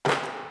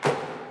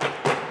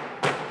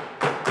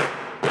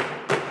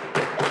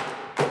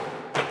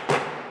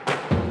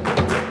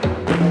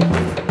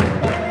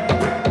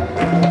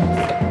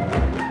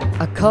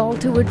Call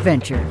to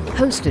Adventure,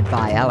 hosted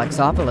by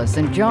Alexopoulos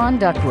and John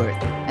Duckworth,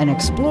 an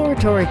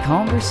exploratory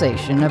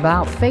conversation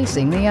about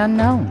facing the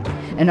unknown,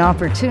 an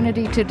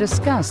opportunity to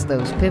discuss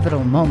those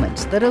pivotal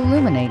moments that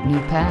illuminate new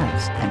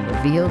paths and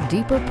reveal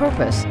deeper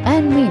purpose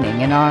and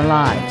meaning in our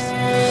lives.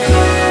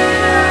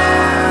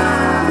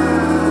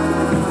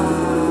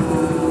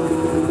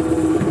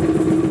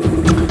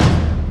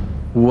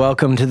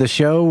 Welcome to the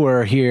show.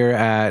 We're here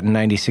at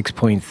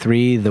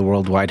 96.3, the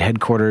worldwide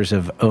headquarters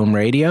of Ohm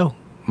Radio.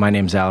 My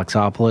name's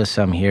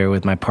Alexopoulos. I'm here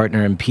with my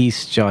partner in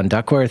peace, John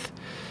Duckworth.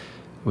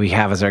 We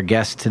have as our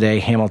guest today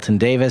Hamilton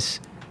Davis.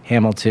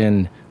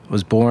 Hamilton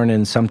was born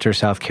in Sumter,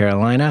 South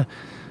Carolina,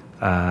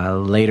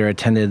 later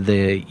attended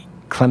the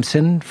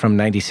Clemson from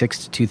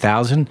 96 to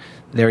 2000.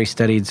 There he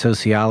studied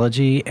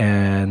sociology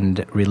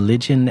and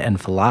religion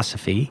and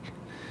philosophy.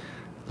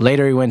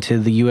 Later, he went to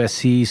the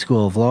USC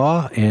School of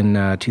Law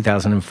in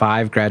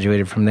 2005,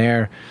 graduated from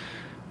there,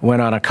 went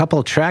on a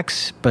couple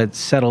treks, but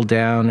settled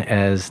down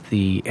as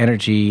the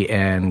Energy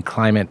and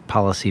Climate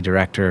Policy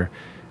Director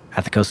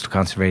at the Coastal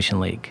Conservation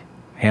League.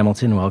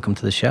 Hamilton, welcome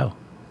to the show.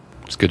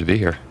 It's good to be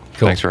here.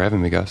 Cool. Thanks for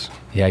having me, guys.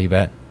 Yeah, you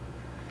bet.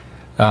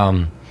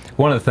 One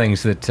of the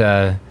things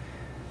that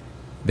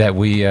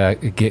we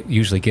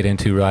usually get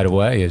into right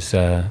away is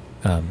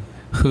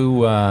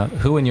who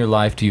in your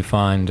life do you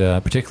find,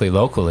 particularly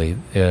locally,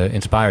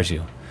 inspires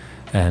you?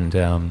 And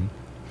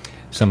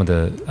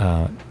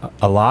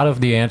a lot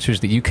of the answers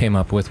that you came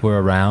up with were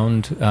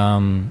around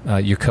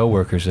your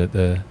coworkers at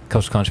the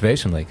Coastal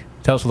Conservation League.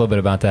 Tell us a little bit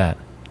about that.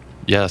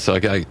 Yeah, so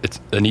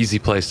it's an easy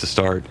place to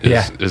start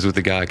is with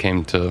the guy I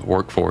came to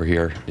work for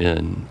here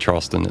in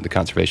Charleston at the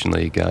Conservation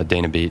League,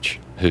 Dana Beach,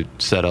 who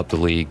set up the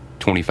league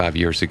 25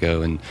 years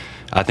ago, and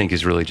I think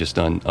has really just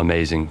done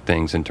amazing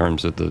things in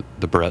terms of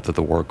the breadth of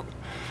the work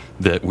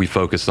that we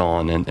focus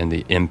on and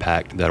the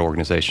impact that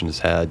organization has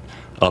had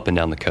up and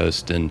down the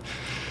coast. And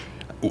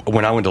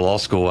when I went to law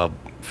school, I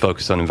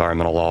focused on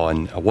environmental law,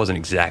 and I wasn't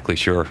exactly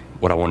sure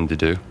what I wanted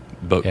to do.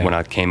 But when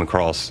I came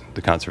across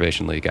the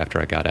Conservation League after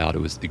I got out, it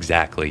was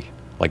exactly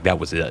like that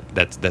was it.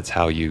 That's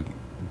how you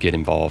get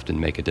involved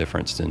and make a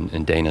difference.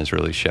 And Dana's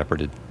really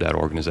shepherded that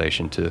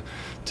organization to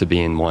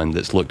being one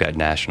that's looked at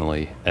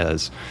nationally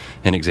as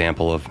an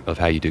example of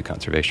how you do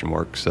conservation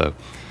work. So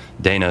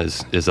Dana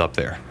is up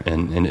there,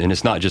 and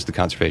it's not just the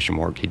conservation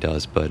work he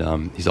does, but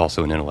he's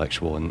also an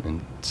intellectual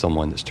and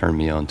someone that's turned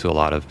me on to a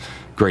lot of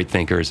great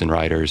thinkers and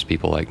writers,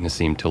 people like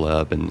Nassim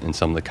Taleb and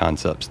some of the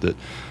concepts that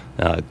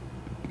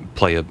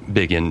play a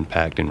big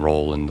impact and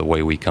role in the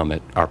way we come at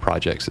our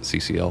projects at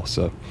CCL.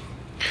 So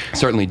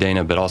certainly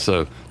Dana, but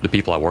also the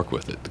people I work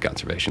with at the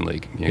Conservation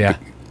League.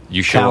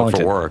 You show up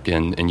for work,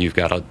 and you've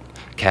got a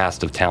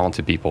cast of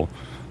talented people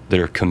that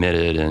are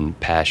committed and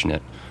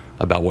passionate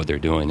about what they're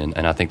doing,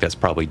 and I think that's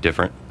probably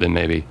different than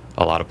maybe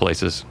a lot of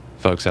places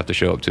folks have to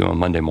show up to on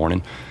Monday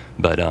morning.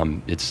 But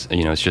it's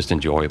just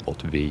enjoyable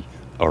to be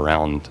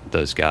around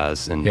those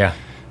guys, and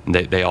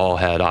they all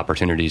had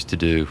opportunities to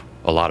do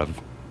a lot of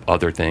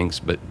other things,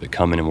 but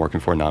coming and working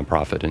for a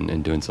nonprofit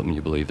and doing something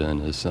you believe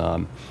in is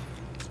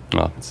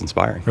it's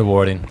inspiring,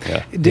 rewarding.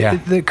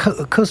 The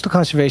Coastal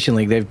Conservation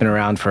League, they've been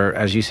around for,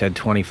 as you said,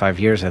 25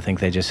 years. I think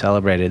they just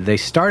celebrated. They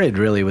started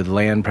really with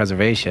land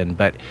preservation,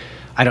 but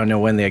I don't know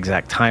when the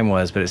exact time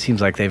was, but it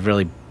seems like they've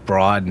really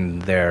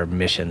broadened their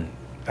mission,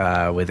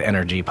 with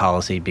energy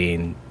policy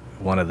being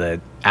one of the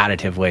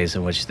additive ways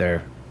in which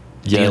they're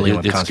dealing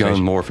with conservation. It's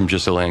gone more from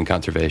just the land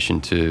conservation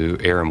to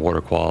air and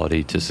water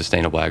quality to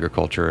sustainable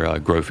agriculture.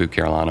 Grow Food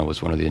Carolina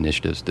was one of the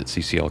initiatives that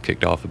CCL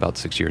kicked off about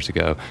 6 years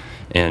ago,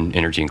 and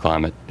energy and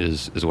climate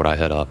is what I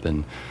head up.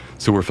 And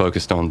so we're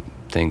focused on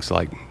things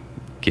like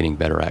getting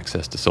better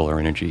access to solar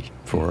energy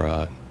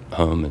for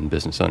home and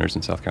business owners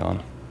in South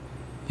Carolina.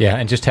 Yeah,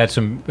 and just had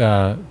some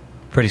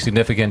pretty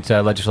significant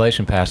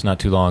legislation passed not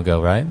too long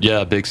ago, right?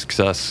 Yeah, big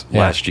success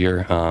last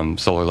year.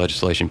 Solar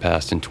legislation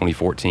passed in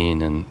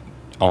 2014 and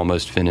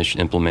almost finished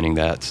implementing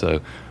that. So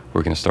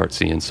we're going to start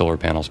seeing solar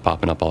panels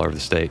popping up all over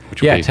the state.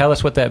 Tell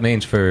us what that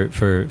means for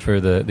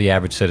the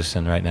average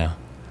citizen right now.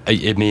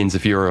 It means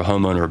if you're a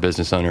homeowner or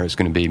business owner, it's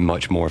going to be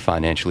much more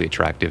financially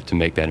attractive to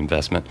make that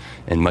investment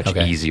and much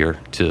easier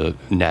to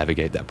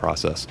navigate that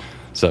process.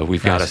 So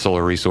we've got a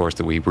solar resource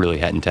that we really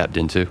hadn't tapped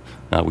into.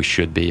 We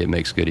should be. It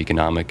makes good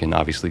economic and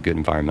obviously good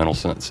environmental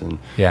sense. And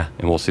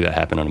we'll see that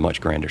happen on a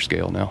much grander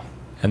scale now.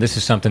 And this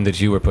is something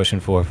that you were pushing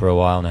for a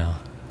while now.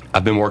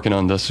 I've been working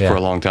on this for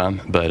a long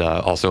time, but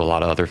also a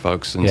lot of other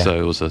folks. And so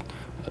it was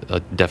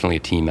definitely a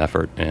team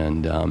effort,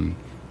 and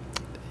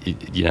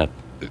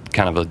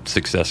kind of a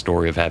success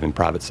story of having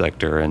private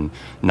sector and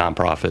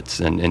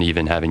nonprofits and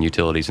even having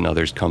utilities and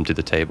others come to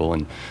the table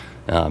and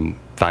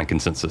find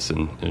consensus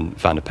and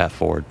find a path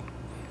forward.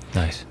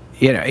 Nice.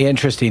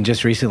 Interesting.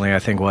 Just recently, I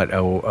think,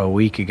 a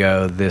week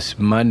ago, this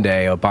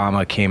Monday,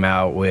 Obama came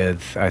out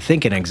with, I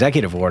think, an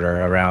executive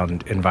order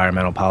around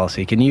environmental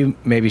policy. Can you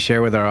maybe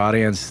share with our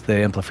audience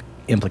the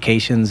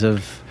implications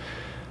of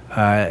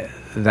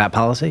that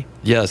policy?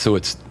 Yeah, so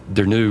it's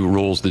their new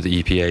rules that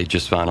the EPA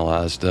just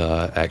finalized.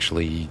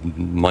 Actually,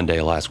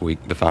 Monday last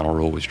week, the final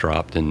rule was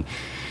dropped, and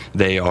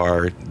they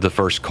are the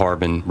first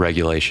carbon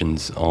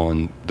regulations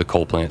on the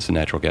coal plants and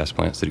natural gas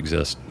plants that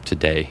exist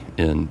today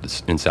in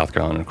South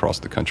Carolina and across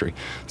the country.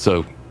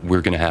 So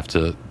we're going to have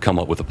to come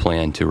up with a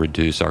plan to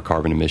reduce our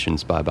carbon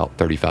emissions by about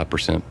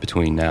 35%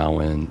 between now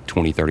and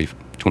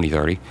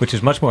 2030. Which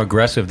is much more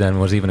aggressive than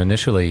was even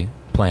initially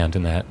planned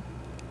in that,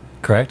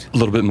 correct? A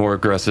little bit more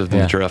aggressive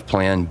than the draft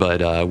plan,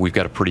 but we've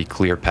got a pretty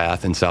clear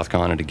path in South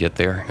Carolina to get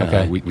there.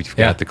 Okay. We've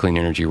got the clean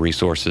energy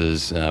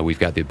resources. We've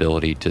got the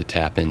ability to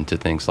tap into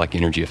things like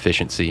energy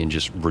efficiency and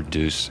just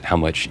reduce how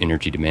much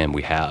energy demand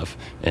we have.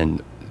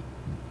 And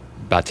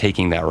by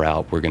taking that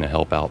route, we're going to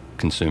help out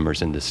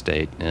consumers in this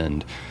state.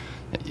 And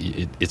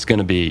it's going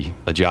to be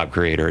a job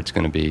creator. It's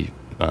going to be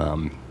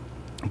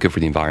good for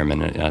the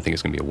environment, and I think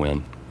it's going to be a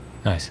win.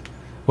 Nice.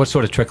 What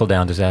sort of trickle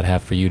down does that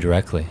have for you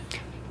directly?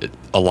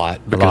 A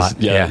lot. Because,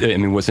 I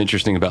mean, what's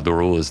interesting about the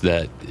rule is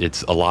that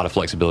it's a lot of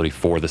flexibility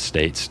for the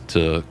states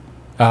to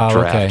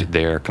draft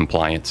their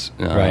compliance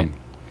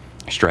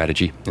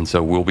strategy. And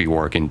so we'll be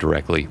working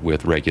directly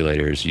with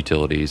regulators,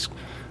 utilities,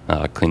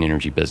 clean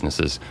energy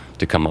businesses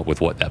to come up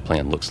with what that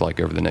plan looks like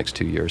over the next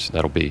 2 years.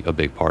 That'll be a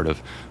big part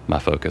of my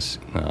focus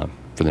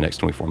for the next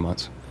 24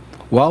 months.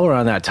 While we're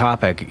on that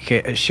topic,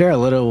 share a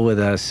little with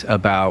us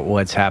about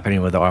what's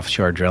happening with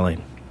offshore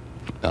drilling.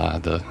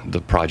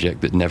 The project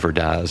that never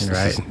dies.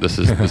 Right. This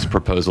is this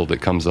proposal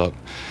that comes up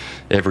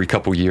every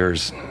couple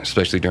years,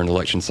 especially during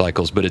election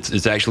cycles. But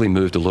it's actually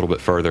moved a little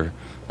bit further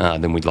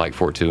than we'd like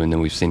for it to, and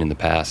than we've seen in the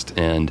past.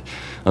 And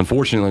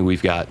unfortunately,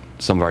 we've got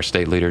some of our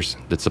state leaders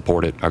that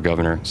support it. Our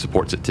governor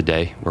supports it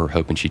today. We're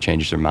hoping she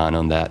changes her mind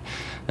on that,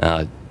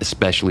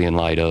 especially in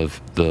light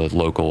of the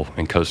local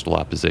and coastal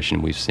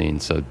opposition we've seen.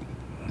 So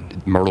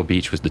Myrtle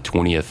Beach was the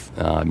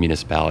 20th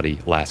municipality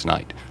last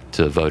night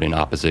to vote in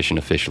opposition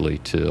officially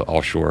to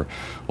offshore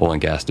oil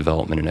and gas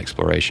development and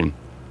exploration.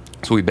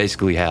 So we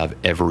basically have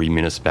every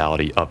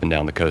municipality up and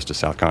down the coast of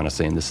South Carolina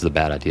saying this is a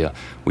bad idea,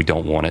 we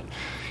don't want it.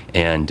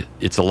 And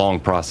it's a long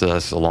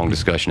process, a long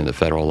discussion at the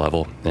federal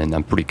level, and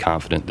I'm pretty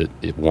confident that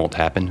it won't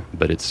happen,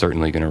 but it's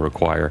certainly going to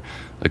require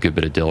a good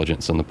bit of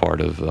diligence on the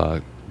part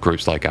of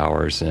groups like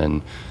ours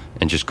and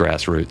just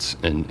grassroots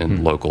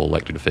and local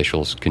elected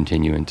officials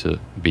continuing to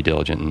be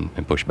diligent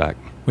and push back.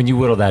 When you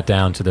whittle that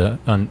down to the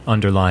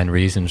underlying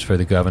reasons for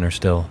the governor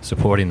still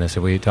supporting this,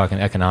 are we talking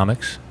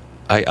economics?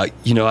 I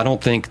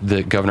don't think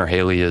that Governor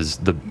Haley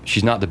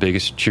she's not the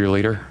biggest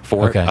cheerleader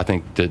for it. I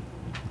think that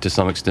to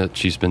some extent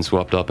she's been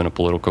swept up in a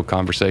political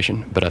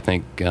conversation, but I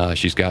think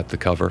she's got the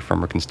cover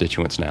from her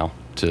constituents now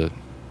to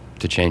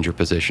change her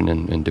position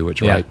and do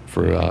what's right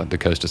for the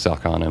coast of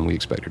South Carolina, and we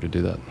expect her to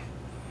do that.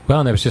 Well,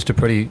 and there was just a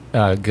pretty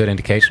good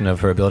indication of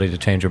her ability to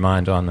change her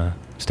mind on the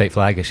state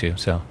flag issue.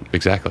 So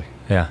exactly.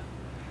 Yeah.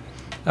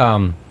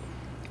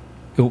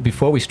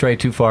 Before we stray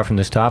too far from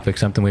this topic,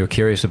 something we were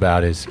curious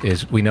about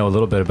is we know a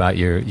little bit about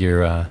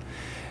your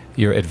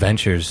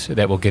adventures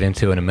that we'll get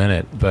into in a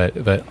minute,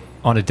 but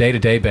on a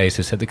day-to-day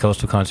basis at the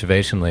Coastal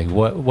Conservation League,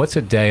 what's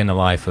a day in the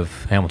life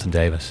of Hamilton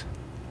Davis?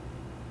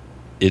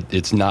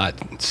 It's not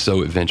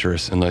so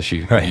adventurous unless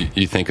you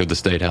think of the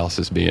State House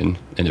as being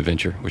an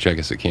adventure, which I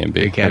guess it can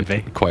be. It can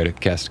be. Quite a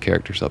cast of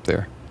characters up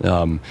there.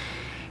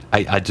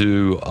 I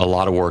do a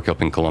lot of work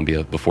up in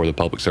Columbia before the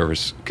Public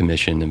Service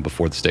Commission and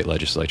before the state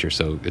legislature.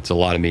 So it's a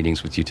lot of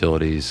meetings with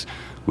utilities,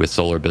 with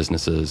solar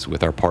businesses,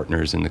 with our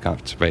partners in the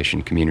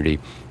conservation community,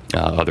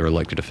 other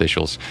elected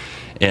officials.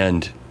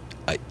 And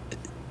a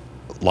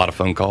lot of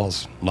phone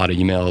calls, a lot of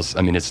emails.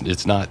 I mean,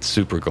 it's not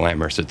super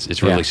glamorous.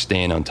 It's really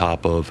staying on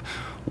top of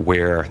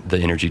where the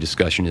energy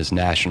discussion is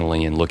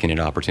nationally and looking at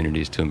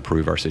opportunities to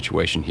improve our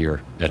situation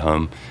here at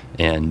home.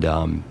 And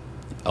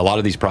a lot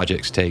of these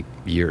projects take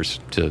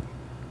years to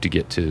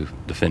get to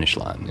the finish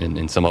line,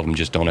 and some of them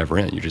just don't ever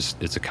end.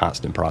 It's a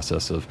constant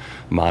process of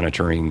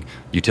monitoring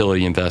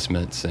utility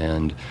investments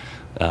and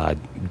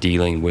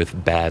dealing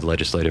with bad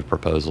legislative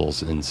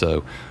proposals. And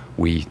so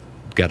we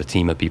got a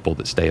team of people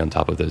that stay on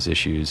top of those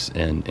issues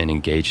and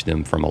engage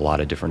them from a lot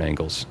of different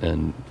angles,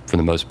 and for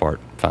the most part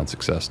find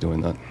success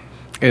doing that.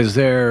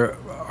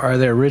 Are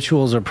there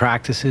rituals or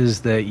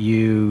practices that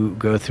you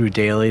go through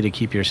daily to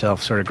keep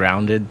yourself sort of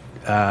grounded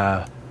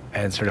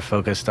and sort of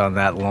focused on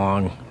that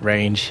long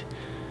range?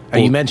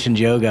 You mentioned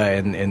yoga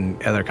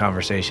in other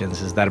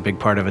conversations. Is that a big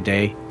part of a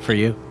day for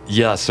you?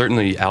 Yeah,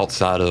 certainly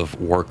outside of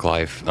work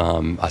life,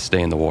 I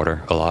stay in the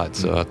water a lot.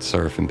 So I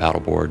surf and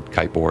paddleboard,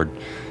 kiteboard,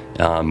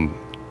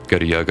 go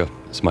to yoga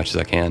as much as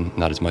I can,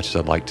 not as much as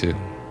I'd like to,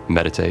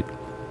 meditate,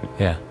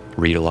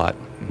 read a lot.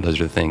 Those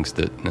are the things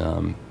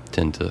that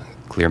tend to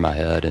clear my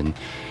head. And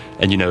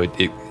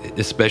it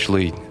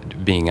especially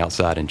being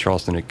outside in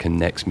Charleston, it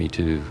connects me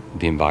to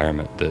the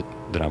environment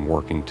that I'm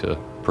working to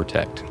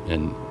protect.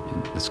 And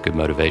it's good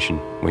motivation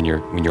when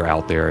you're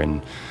out there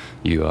and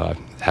you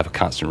have a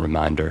constant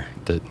reminder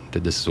that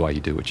this is why you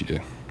do what you do.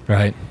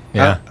 Right.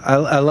 Yeah.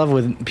 I love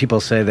when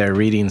people say they're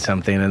reading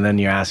something, and then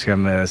you ask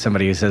them,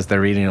 somebody who says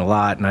they're reading a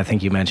lot, and I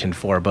think you mentioned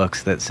 4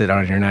 books that sit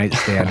on your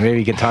nightstand. Maybe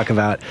you could talk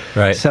about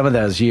some of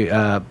those.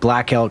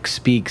 Black Elk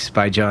Speaks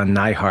by John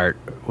Neihart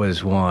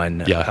was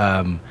one.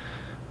 Yeah.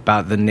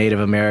 about the Native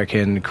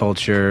American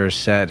culture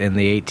set in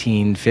the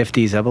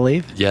 1850s, I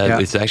believe. Yeah,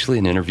 it's actually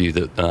an interview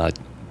that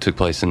took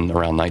place in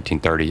around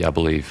 1930, I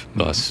believe,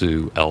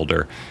 Sioux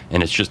Elder.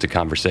 And it's just a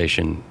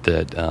conversation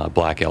that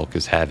Black Elk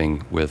is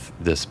having with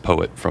this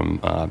poet from,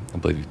 I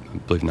believe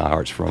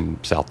Nyhart's from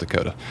South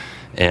Dakota.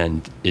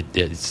 And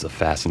it's a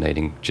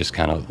fascinating just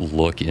kind of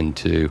look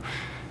into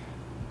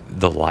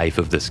the life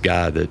of this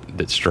guy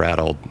that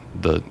straddled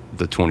the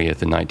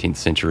 20th and 19th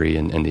century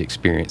and the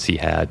experience he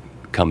had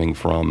coming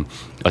from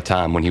a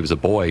time when he was a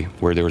boy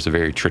where there was a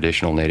very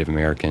traditional Native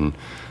American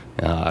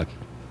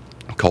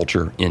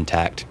culture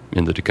intact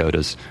in the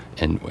Dakotas,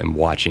 and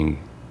watching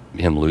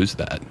him lose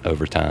that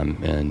over time.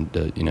 And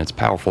it's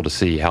powerful to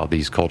see how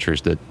these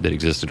cultures that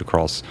existed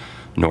across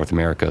North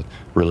America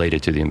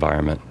related to the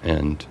environment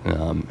and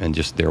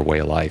just their way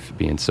of life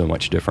being so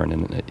much different.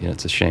 And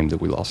it's a shame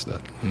that we lost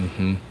that.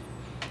 Mm-hmm.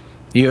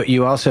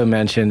 You also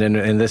mentioned,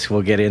 and this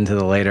we'll get into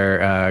the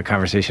later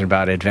conversation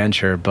about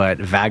adventure, but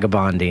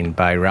Vagabonding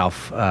by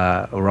Ralph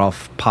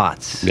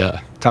Potts.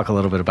 Yeah. Talk a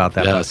little bit about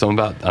that. Yeah, so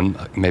I'm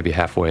maybe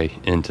halfway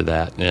into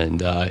that,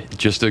 and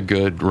just a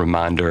good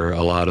reminder,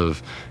 a lot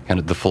of kind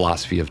of the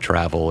philosophy of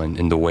travel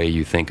and the way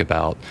you think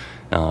about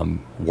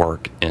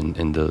work and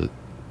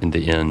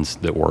the ends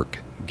that work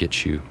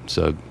gets you.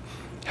 So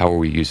how are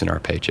we using our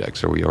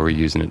paychecks? Are we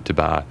using it to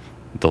buy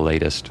the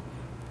latest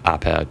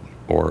iPad,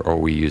 or are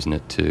we using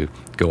it to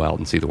go out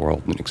and see the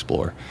world and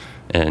explore?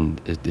 And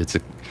it's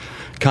a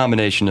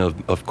combination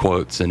of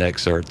quotes and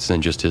excerpts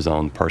and just his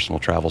own personal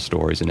travel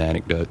stories and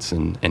anecdotes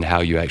and how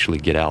you actually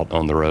get out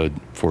on the road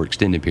for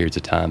extended periods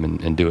of time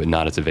and do it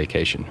not as a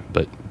vacation,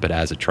 but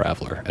as a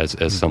traveler,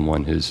 as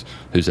someone who's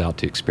out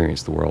to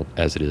experience the world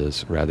as it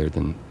is rather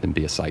than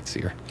be a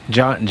sightseer.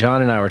 John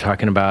and I were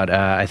talking about,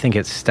 I think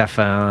it's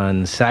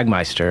Stefan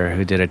Sagmeister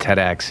who did a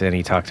TEDx, and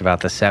he talked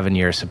about the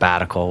 7-year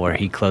sabbatical where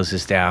he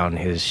closes down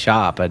his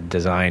shop, a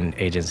design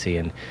agency,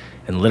 and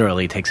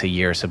literally takes a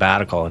year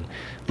sabbatical. And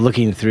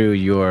looking through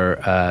your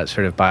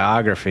sort of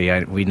biography,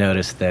 we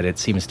noticed that it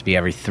seems to be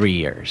every 3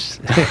 years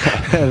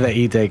that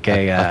you take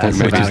a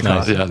sabbatical.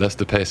 Nice. Yeah, that's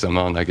the pace I'm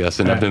on, I guess.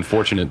 And I've been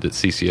fortunate that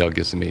CCL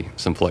gives me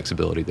some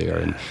flexibility there.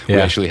 And we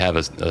actually have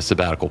a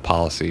sabbatical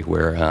policy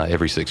where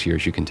every 6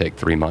 years you can take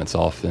 3 months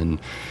off and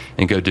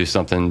go do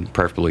something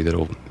preferably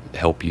that'll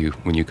help you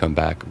when you come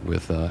back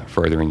with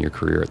furthering your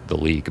career at the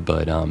league.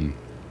 But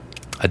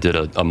I did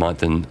a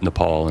month in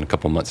Nepal and a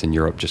couple of months in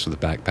Europe just with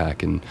a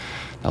backpack, and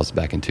that was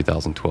back in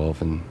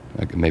 2012, and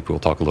maybe we'll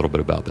talk a little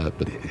bit about that,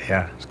 but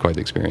it's quite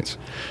the experience.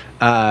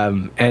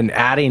 And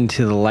adding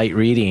to the light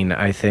reading,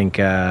 I think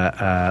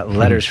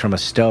Letters from a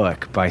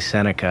Stoic by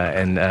Seneca,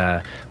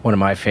 and one of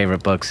my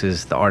favorite books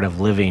is The Art of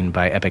Living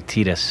by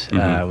Epictetus,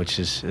 which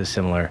is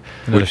similar.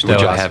 Which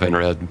I haven't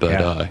read, but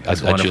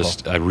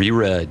I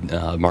reread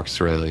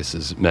Marcus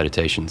Aurelius'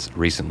 Meditations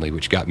recently,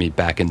 which got me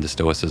back into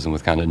Stoicism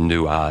with kind of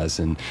new eyes.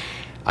 And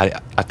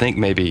I think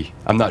maybe,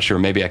 I'm not sure,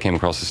 maybe I came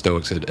across the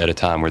Stoics at a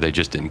time where they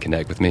just didn't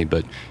connect with me,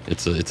 but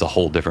it's a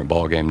whole different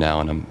ballgame now,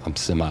 and I'm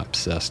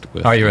semi-obsessed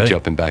with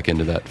jumping back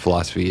into that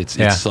philosophy. It's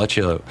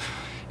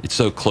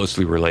so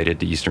closely related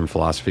to Eastern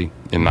philosophy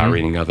in my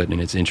reading of it,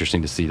 and it's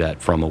interesting to see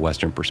that from a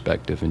Western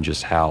perspective and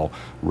just how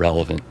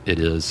relevant it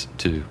is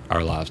to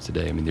our lives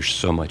today. I mean, there's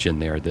so much in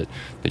there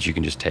that you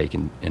can just take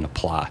and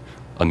apply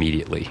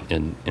immediately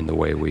in the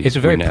way we It's a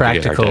very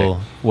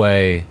practical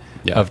way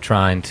of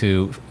trying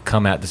to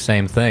come at the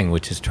same thing,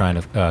 which is trying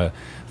to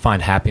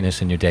find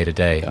happiness in your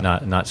day-to-day,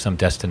 not some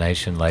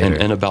destination later.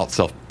 And about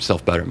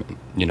self-betterment,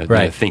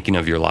 thinking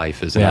of your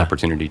life as an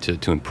opportunity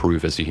to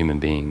improve as a human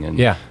being and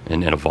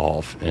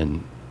evolve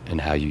and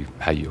how you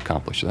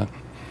accomplish that.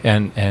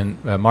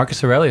 And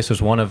Marcus Aurelius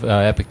was one of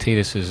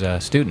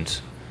Epictetus's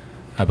students,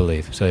 I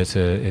believe. So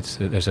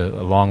there's a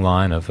long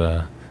line of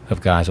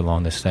guys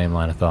along this same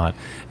line of thought.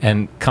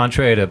 And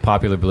contrary to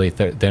popular belief,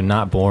 they're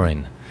not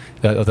boring.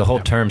 The whole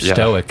term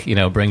Stoic,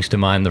 brings to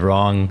mind the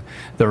wrong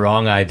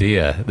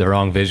idea, the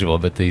wrong visual.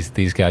 But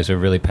these guys are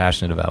really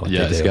passionate about what they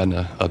do. Yeah, it's gotten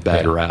a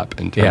bad rap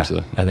in terms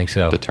of I think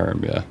so. The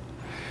term. Yeah.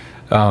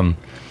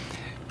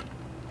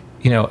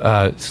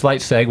 Slight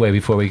segue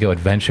before we go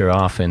adventure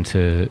off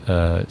into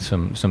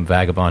some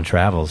vagabond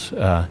travels.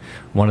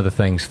 One of the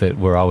things that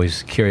we're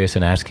always curious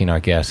in asking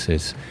our guests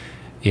is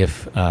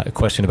if a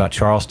question about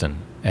Charleston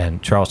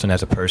and Charleston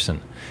as a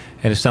person.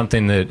 And it's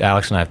something that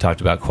Alex and I have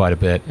talked about quite a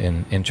bit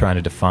in trying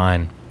to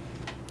define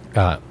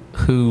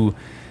who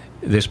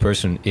this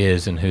person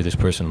is and who this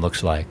person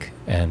looks like.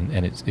 And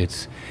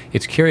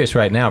it's curious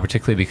right now,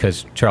 particularly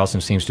because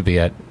Charleston seems to be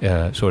at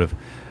sort of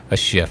a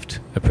shift,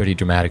 a pretty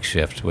dramatic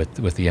shift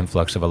with the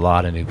influx of a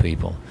lot of new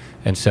people.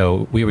 And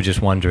so we were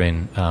just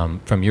wondering,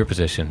 from your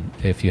position,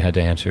 if you had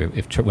to answer,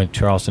 when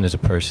Charleston is a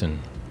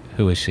person,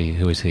 who is she?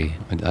 Who is he?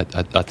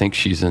 I think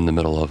she's in the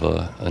middle of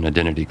an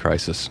identity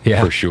crisis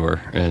for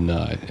sure, and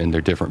they're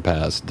different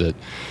paths that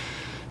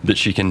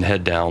she can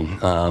head down.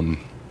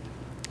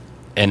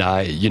 And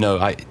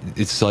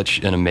it's such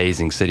an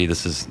amazing city.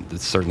 It's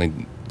certainly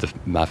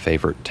my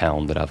favorite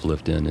town that I've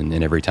lived in,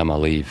 and every time I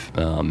leave,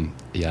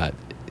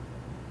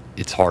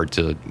 it's hard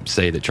to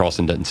say that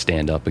Charleston doesn't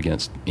stand up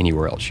against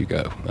anywhere else you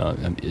go.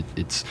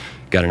 It's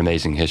got an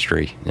amazing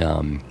history,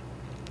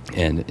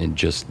 and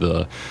just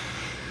the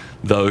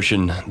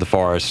ocean, the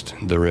forest,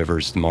 the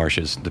rivers, the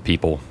marshes, the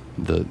people,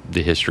 the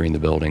history and the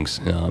buildings.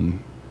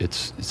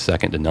 It's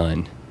second to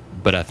none.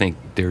 But I think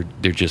there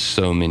are just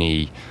so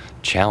many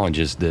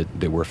challenges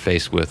that we're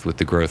faced with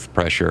the growth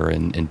pressure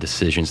and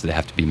decisions that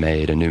have to be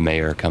made. A new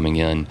mayor coming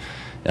in.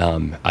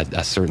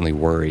 I certainly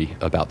worry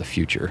about the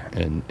future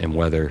and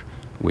whether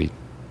we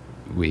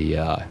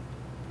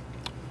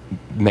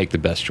make the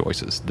best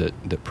choices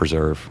that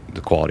preserve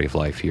the quality of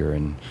life here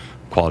and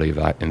quality of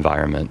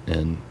environment,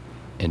 and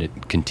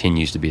it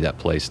continues to be that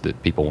place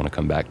that people want to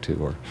come back to,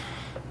 or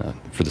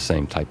for the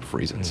same type of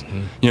reasons.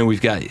 Mm-hmm. You know,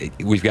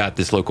 we've got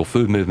this local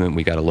food movement.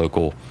 We've got a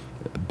local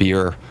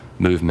beer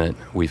movement.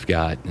 We've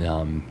got, as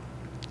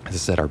I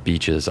said, our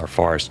beaches, our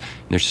forests.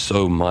 There's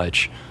so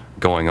much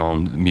going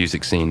on. The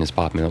music scene is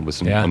popping up with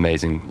some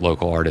amazing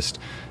local artists,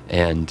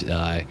 and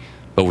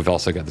but we've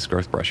also got this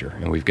growth pressure,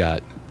 and we've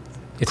got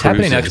it's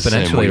happening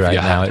exponentially right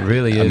now. It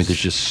really is. I mean, there's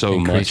just so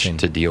much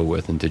to deal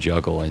with and to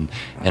juggle, and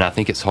I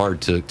think it's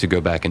hard to go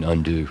back and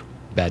undo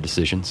bad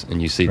decisions,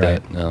 and you see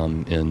that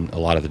in a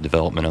lot of the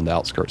development on the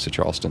outskirts of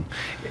Charleston.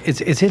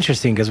 It's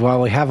interesting because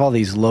while we have all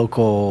these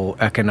local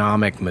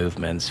economic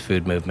movements,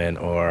 food movement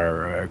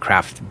or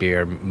craft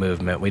beer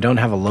movement, we don't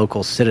have a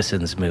local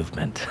citizens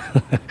movement.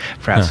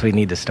 Perhaps we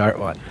need to start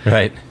one.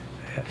 Right.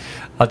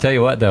 I'll tell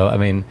you what, though. I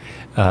mean,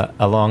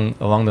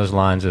 along those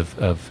lines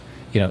of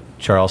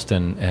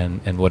Charleston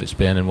and what it's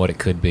been and what it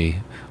could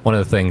be. One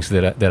of the things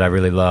that I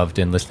really loved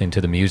in listening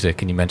to the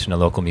music, and you mentioned a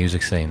local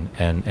music scene,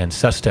 and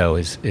Susto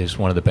is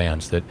one of the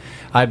bands that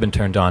I've been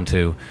turned on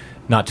to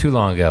not too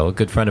long ago. A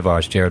good friend of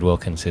ours, Jared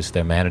Wilkins, is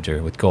their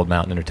manager with Gold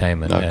Mountain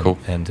Entertainment. Cool.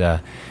 And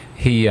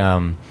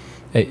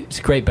it's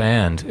a great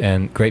band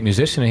and great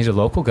musician, and he's a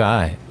local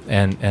guy.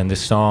 And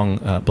this song,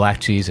 Black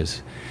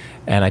Jesus,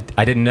 and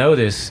I didn't know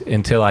this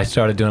until I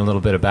started doing a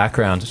little bit of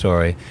background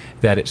story,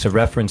 that it's a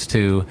reference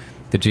to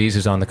the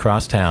Jesus on the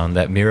Crosstown,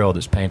 that mural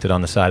that's painted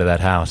on the side of that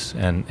house,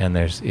 and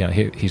there's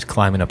he's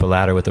climbing up a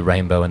ladder with a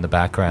rainbow in the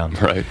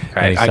background. Right.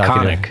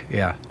 Iconic.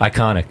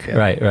 Iconic. Yeah.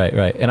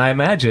 Right. And I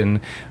imagine,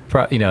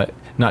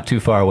 not too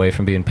far away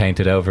from being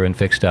painted over and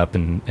fixed up,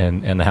 and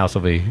the house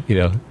will be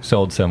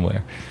sold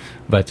somewhere.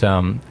 But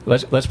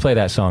let's play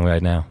that song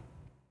right now.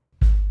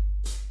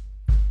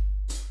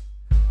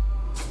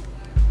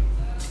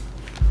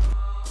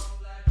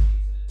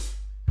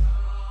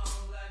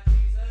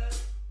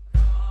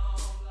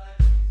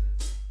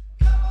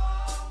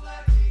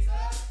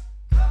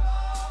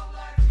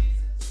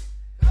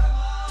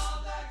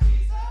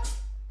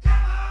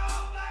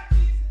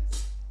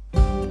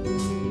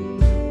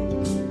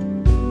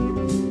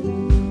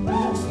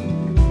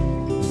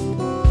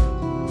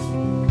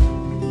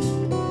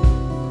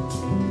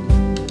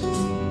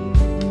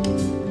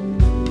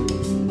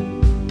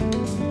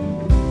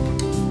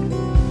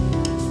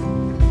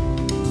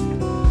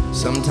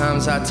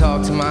 Sometimes I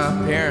talk to my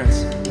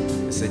parents,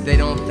 they say they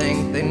don't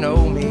think they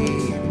know me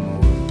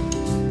anymore.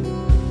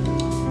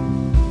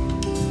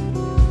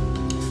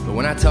 But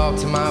when I talk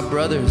to my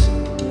brothers,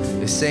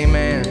 they say,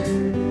 man,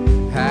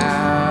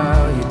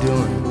 how you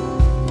doing?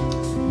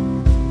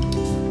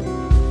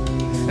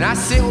 And I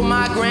sit with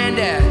my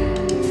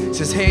granddad,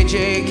 says, hey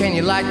Jay, can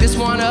you light this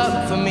one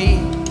up for me?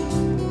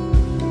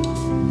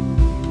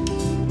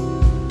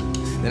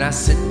 Then I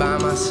sit by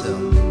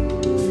myself,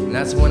 and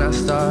that's when I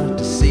start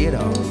to see it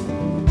all.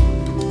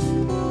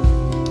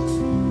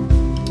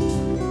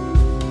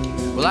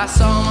 Well, I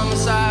saw my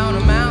Messiah on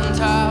a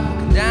mountaintop,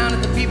 looking down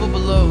at the people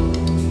below.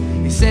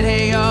 He said,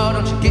 hey y'all,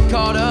 don't you get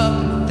caught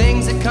up in the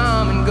things that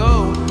come and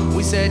go.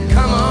 We said,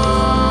 come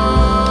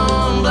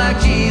on,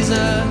 Black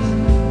Jesus.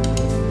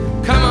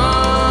 Come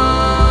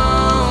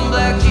on,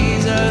 Black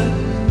Jesus.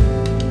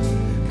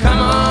 Come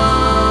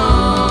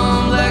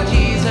on, Black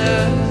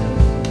Jesus.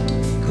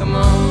 Come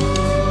on.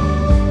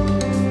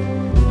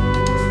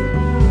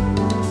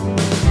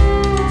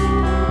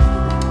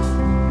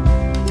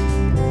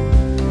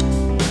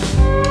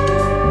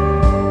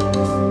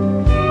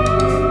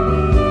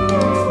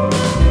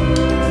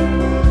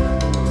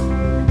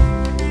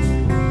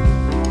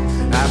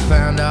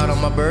 On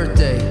my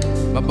birthday,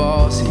 my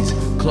boss, he's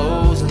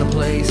closing the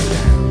place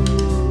down.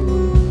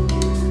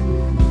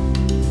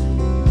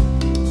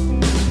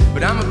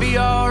 But I'ma be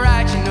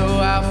alright,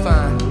 I'll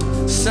find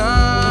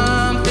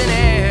something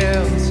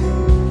else.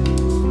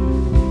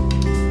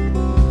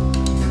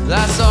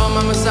 I saw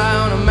my Messiah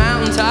on a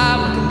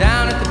mountaintop, looking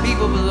down at the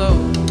people below.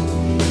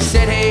 He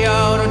said, hey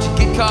y'all, don't you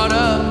get caught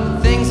up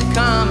in things that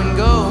come and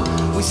go.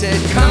 We said,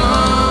 come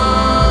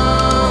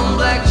on,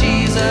 Black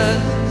Jesus.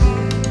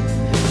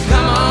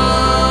 Come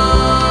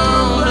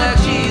on, Black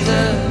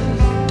Jesus.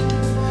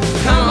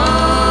 Come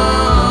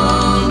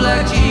on,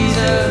 Black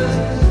Jesus.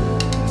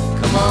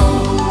 Come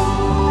on.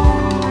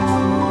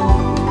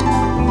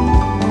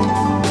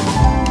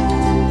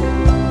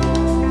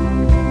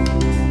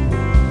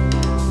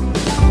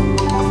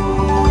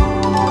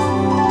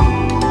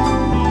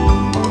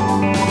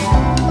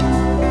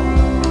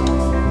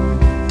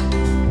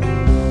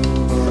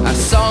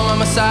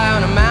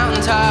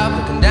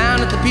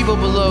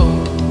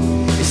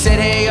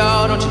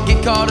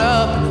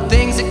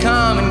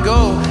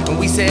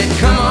 said,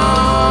 come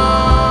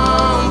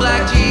on,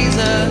 Black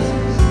Jesus.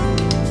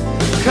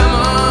 Come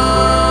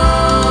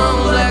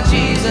on, Black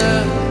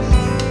Jesus.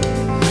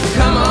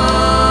 Come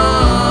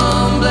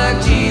on,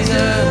 Black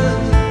Jesus.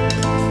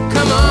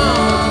 Come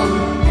on.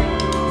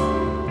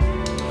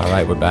 All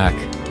right, we're back.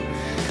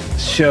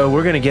 So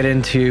we're going to get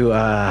into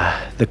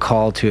the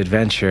call to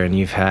adventure, and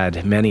you've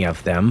had many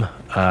of them.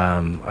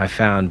 I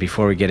found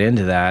before we get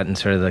into that and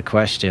sort of the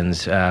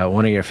questions,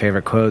 one of your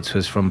favorite quotes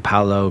was from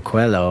Paulo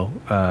Coelho.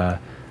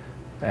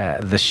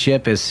 The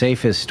ship is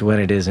safest when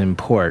it is in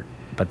port,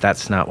 but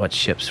that's not what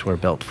ships were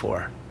built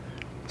for.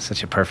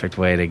 Such a perfect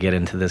way to get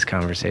into this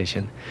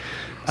conversation.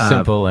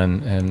 Simple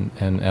and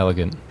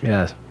elegant.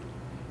 Yes.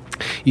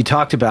 You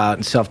talked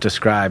about,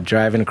 self-described,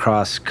 driving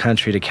across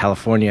country to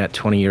California at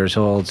 20 years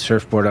old,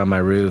 surfboard on my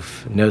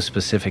roof, no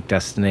specific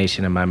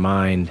destination in my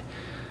mind,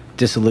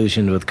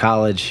 disillusioned with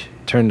college,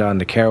 turned on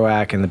to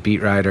Kerouac and the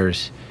Beat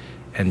Riders,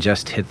 and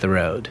just hit the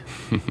road.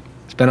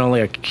 It's been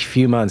only a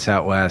few months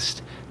out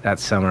west that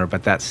summer,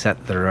 but that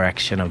set the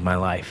direction of my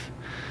life.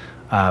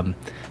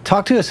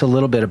 Talk to us a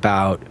little bit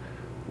about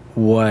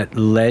what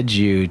led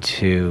you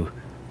to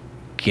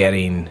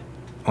getting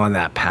on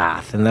that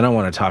path, and then I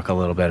want to talk a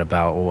little bit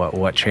about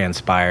what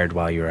transpired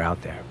while you were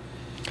out there.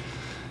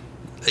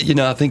 You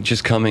know, I think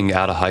just coming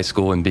out of high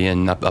school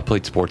and I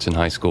played sports in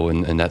high school,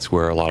 and that's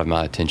where a lot of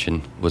my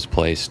attention was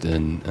placed,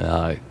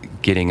 and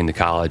getting into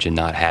college and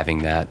not having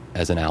that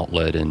as an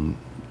outlet and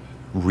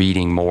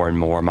reading more and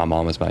more. My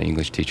mom was my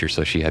English teacher,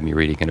 so she had me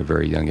reading at a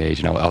very young age,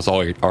 and I was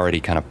already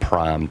kind of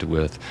primed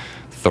with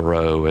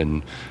Thoreau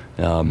and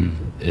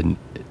Herman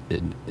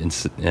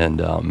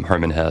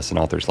Hesse and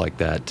authors like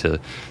that to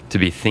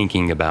be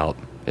thinking about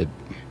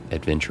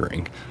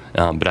adventuring,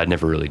 but I'd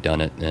never really done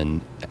it.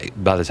 And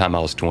by the time I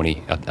was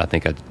 20, I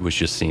think I was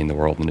just seeing the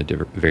world in a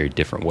very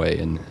different way,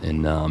 and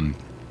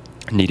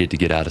needed to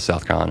get out of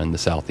South Carolina and the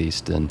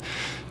Southeast, and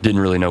didn't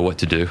really know what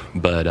to do.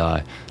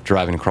 But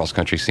driving across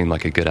country seemed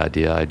like a good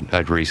idea.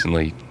 I'd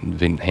recently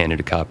been handed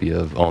a copy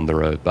of On the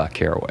Road by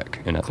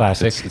Kerouac.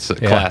 Classic. It's a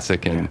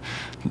classic and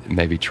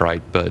maybe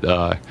trite, but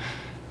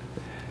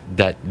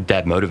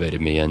that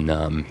motivated me, and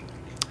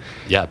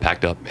I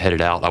packed up,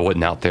 headed out. I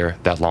wasn't out there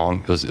that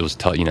long. It was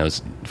tough. You know,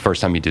 it's the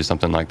first time you do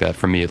something like that,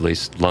 for me at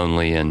least,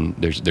 lonely, and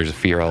there's a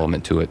fear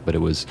element to it, but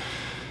it was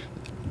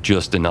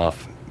just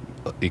enough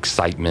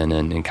excitement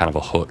and kind of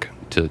a hook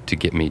to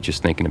get me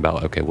just thinking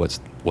about, okay, what's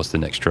the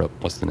next trip?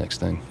 What's the next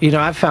thing? You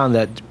know, I've found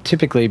that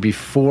typically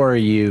before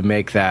you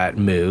make that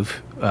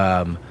move,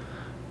 in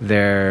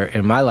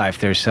my life,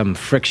 there's some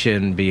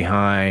friction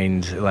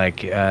behind,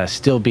 like,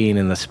 still being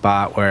in the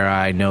spot where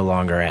I no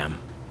longer am,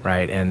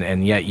 right?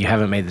 And yet you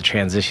haven't made the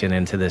transition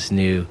into this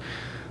new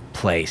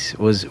place.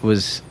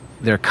 Was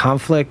there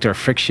conflict or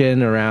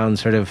friction around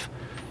sort of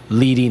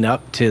leading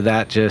up to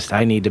that, just,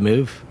 I need to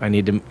move, I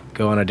need to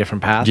go on a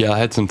different path? Yeah, I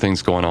had some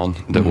things going on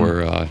that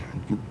were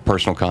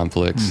personal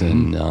conflicts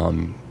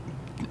and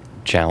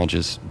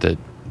challenges that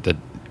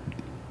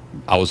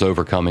I was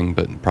overcoming,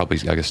 but probably,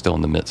 I guess, still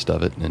in the midst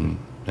of it. And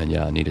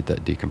yeah, I needed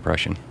that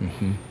decompression.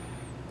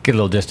 Get a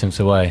little distance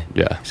away.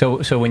 Yeah.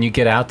 So when you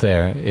get out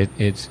there,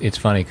 it's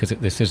funny, because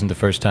this isn't the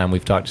first time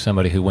we've talked to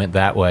somebody who went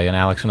that way, and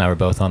Alex and I were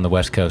both on the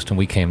West Coast, and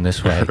we came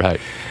this way. Right.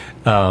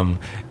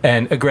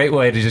 And a great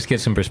way to just get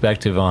some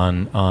perspective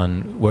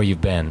on where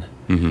you've been.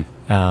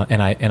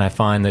 And I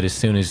find that as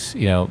soon as,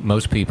 you know,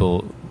 most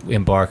people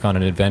embark on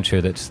an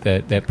adventure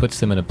that puts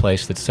them in a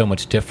place that's so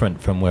much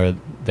different from where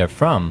they're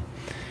from,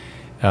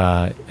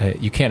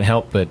 you can't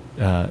help but,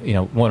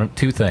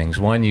 two things.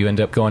 One, you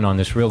end up going on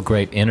this real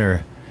great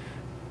inner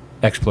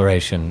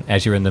exploration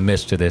as you're in the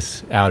midst of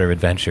this outer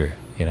adventure,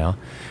 you know.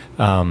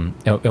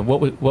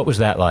 What was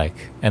that like?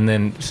 And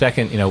then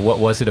second, you know, what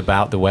was it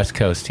about the West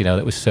Coast, you know,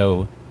 that was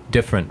so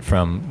different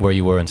from where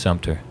you were in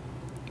Sumter?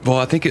 Well,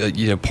 I think,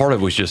 part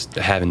of it was just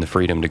having the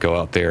freedom to go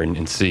out there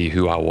and see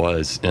who I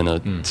was in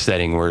a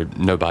setting where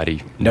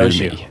nobody knows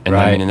knew you. Me. And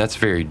right. and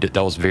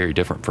that was very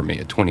different for me.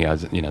 At 20, I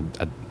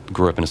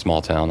grew up in a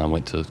small town. I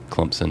went to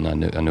Clemson. I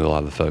knew a lot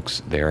of the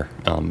folks there.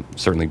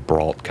 Certainly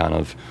brought kind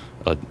of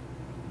a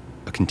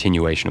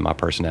continuation of my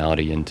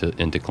personality into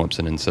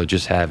Clemson. And so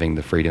just having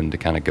the freedom to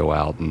kind of go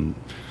out and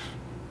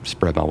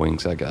spread my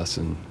wings, I guess,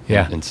 and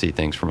see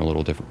things from a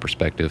little different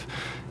perspective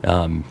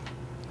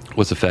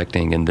was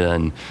affecting. And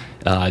then,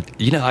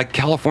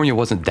 California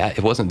wasn't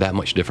that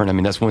much different. I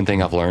mean, that's one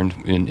thing I've learned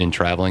in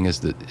traveling,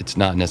 is that it's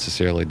not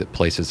necessarily that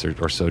places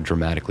are so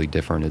dramatically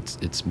different.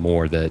 It's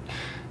more that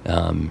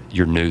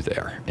you're new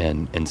there,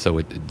 and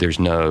so there's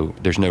no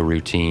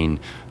routine,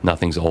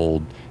 nothing's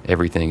old,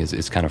 everything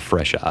is kind of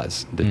fresh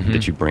eyes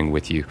that you bring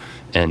with you,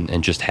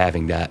 and just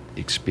having that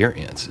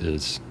experience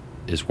is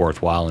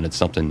worthwhile, and it's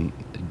something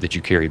that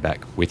you carry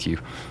back with you.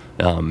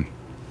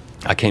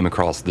 I came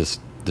across this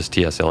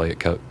T.S.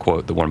 Eliot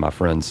quote that one of my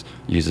friends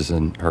uses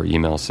in her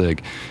email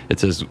sig.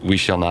 It says, "We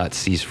shall not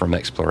cease from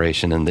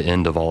exploration, and the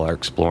end of all our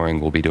exploring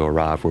will be to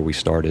arrive where we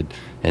started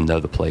and know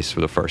the place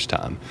for the first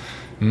time."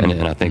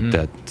 And I think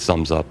that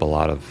sums up a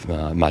lot of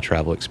my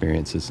travel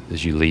experiences.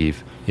 As you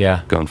leave,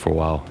 going for a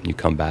while, and you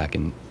come back,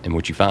 and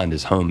what you find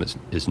is home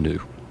is new.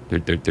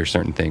 There's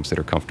certain things that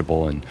are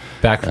comfortable and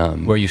back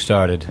where you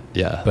started.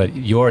 Yeah, but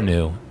you're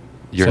new,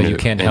 so new. You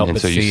can't help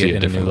but see it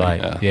in a new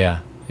light.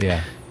 Yeah.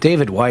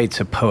 David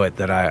White's a poet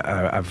that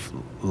I've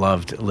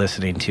loved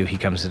listening to. He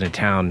comes into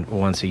town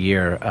once a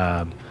year.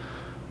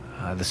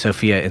 The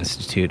Sophia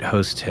Institute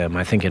hosts him.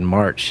 I think in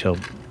March he'll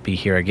be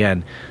here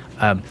again.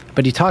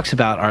 But he talks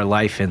about our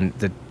life in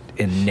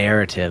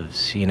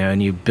narratives,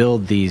 and you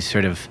build these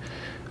sort of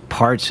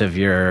parts of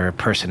your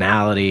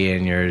personality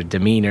and your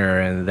demeanor,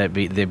 and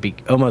they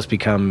almost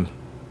become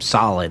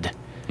solid.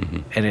 Mm-hmm.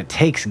 And it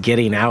takes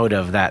getting out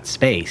of that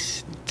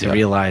space to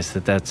realize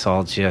that that's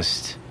all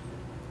just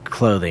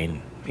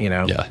clothing.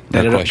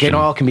 That it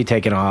all can be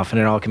taken off and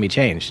it all can be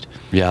changed.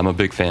 Yeah, I'm a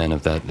big fan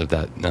of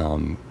that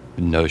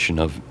notion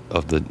of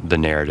the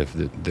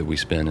narrative that we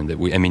spin,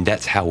 and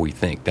that's how we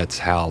think. That's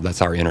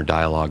our inner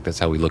dialogue. That's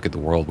how we look at the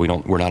world.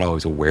 We're not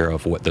always aware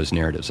of what those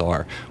narratives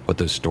are, what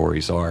those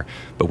stories are,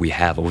 but we've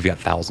got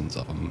thousands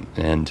of them,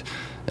 and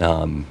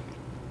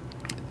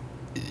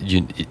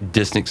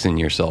distancing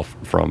yourself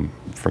from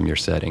your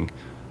setting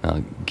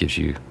gives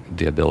you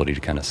the ability to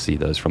kind of see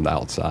those from the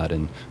outside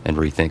and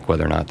rethink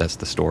whether or not that's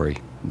the story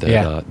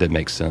that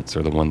makes sense,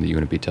 or the one that you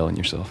want to be telling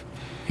yourself.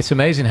 It's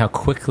amazing how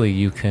quickly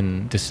you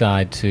can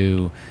decide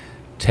to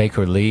take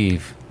or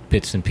leave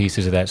bits and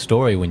pieces of that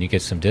story when you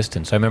get some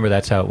distance. I remember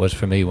that's how it was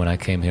for me when I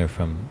came here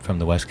from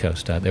the West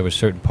Coast. There were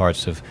certain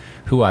parts of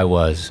who I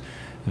was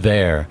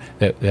there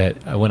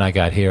that when I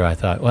got here I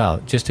thought,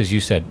 well, just as you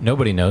said,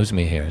 nobody knows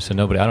me here, so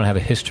I don't have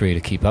a history to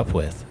keep up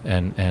with,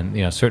 and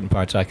certain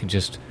parts I can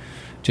just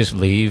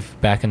leave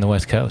back in the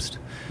West Coast.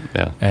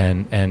 Yeah.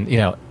 And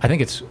I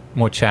think it's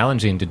more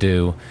challenging to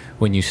do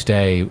when you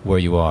stay where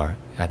you are.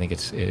 I think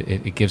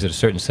it gives it a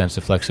certain sense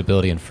of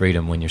flexibility and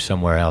freedom when you're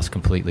somewhere else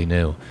completely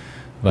new.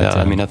 But,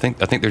 I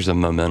think there's a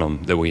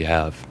momentum that we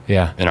have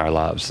in our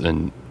lives,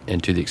 and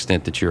to the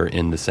extent that you're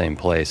in the same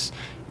place,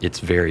 it's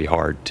very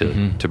hard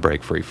to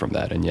break free from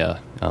that.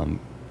 And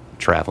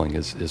traveling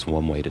is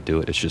one way to do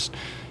it. It's just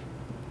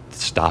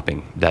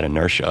stopping that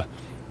inertia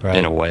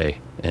in a way,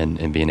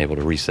 and being able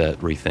to reset,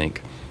 rethink,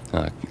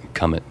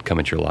 come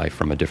at your life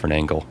from a different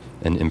angle,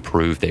 and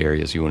improve the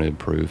areas you want to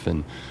improve,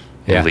 and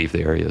leave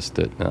the areas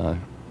that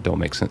don't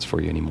make sense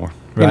for you anymore.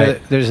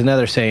 Right. There's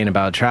another saying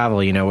about travel,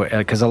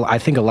 because I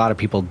think a lot of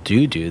people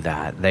do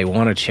that. They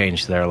want to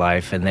change their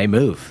life and they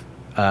move.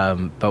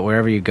 But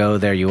wherever you go,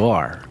 there you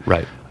are.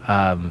 Right.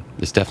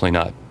 It's definitely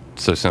not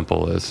so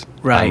simple as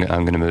I'm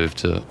going to move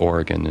to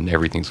Oregon and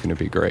everything's going to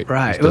be great.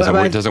 Right.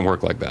 It doesn't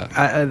work like that.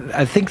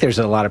 I think there's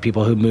a lot of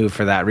people who move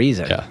for that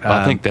reason. Yeah.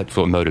 I think that's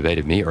what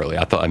motivated me early.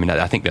 I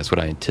think that's what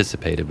I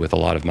anticipated with a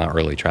lot of my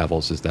early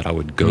travels, is that I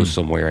would go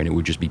somewhere and it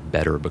would just be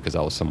better because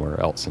I was somewhere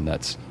else. And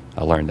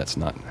I learned that's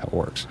not how it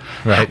works.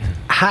 Right.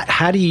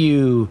 How do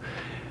you,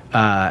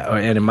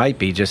 and it might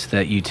be just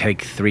that you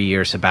take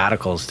 3-year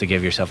sabbaticals to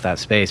give yourself that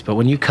space, but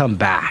when you come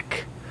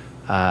back,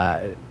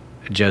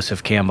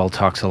 Joseph Campbell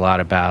talks a lot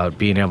about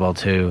being able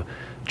to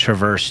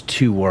traverse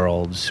two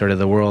worlds, sort of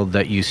the world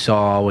that you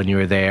saw when you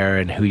were there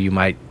and who you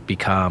might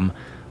become,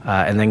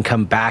 and then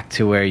come back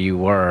to where you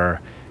were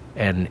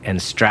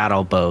and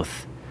straddle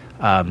both.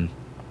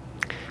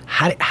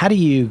 How do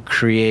you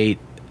create,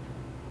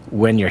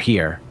 when you're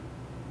here,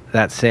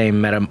 that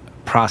same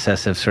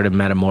process of sort of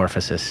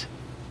metamorphosis?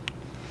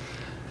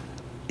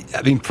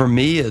 I mean, for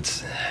me,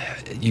 it's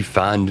you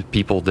find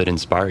people that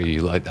inspire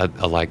you. I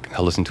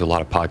listen to a lot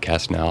of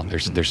podcasts now.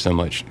 There's so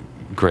many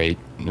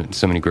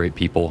great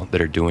people that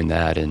are doing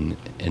that, and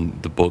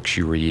the books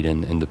you read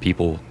and the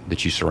people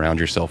that you surround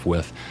yourself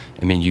with.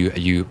 I mean,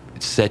 you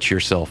set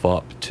yourself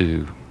up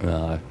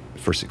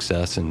for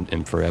success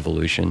and for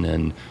evolution.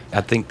 And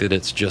I think that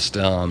it's just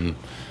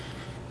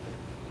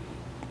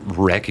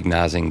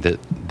recognizing that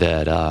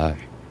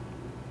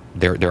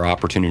there are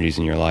opportunities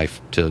in your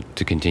life to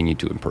continue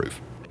to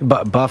improve.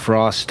 But Buff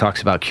Ross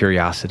talks about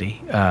curiosity.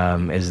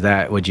 Is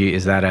that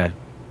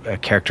a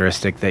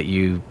characteristic that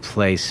you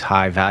place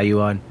high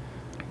value on?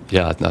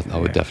 Yeah, I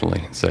would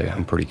definitely say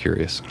I'm pretty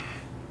curious.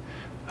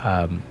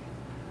 I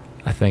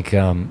think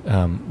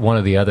one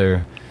of the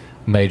other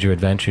major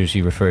adventures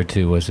you referred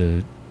to was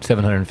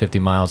 750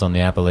 miles on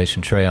the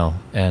Appalachian Trail,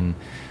 and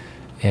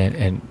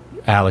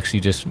Alex, you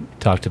just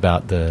talked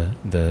about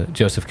the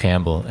Joseph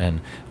Campbell,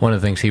 and one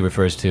of the things he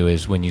refers to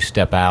is when you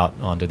step out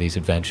onto these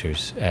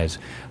adventures, as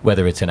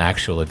whether it's an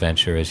actual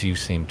adventure, as you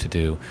seem to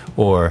do,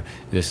 or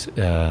this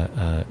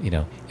an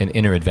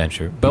inner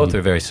adventure. Both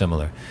are very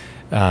similar.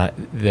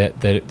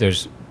 That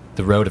there's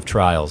the road of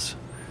trials,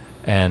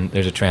 and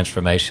there's a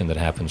transformation that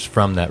happens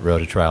from that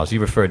road of trials.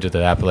 You referred to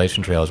the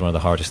Appalachian Trail as one of the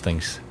hardest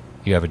things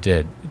you ever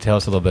did. Tell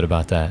us a little bit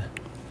about that.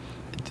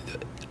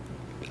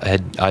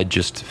 I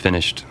just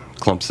finished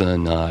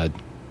Clemson,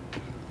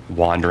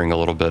 wandering a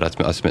little bit.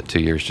 I spent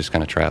 2 years just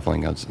kind of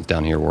traveling. I was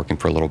down here working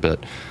for a little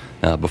bit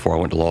before I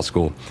went to law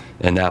school.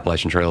 And the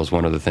Appalachian Trail is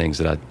one of the things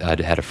that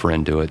I had a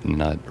friend do it,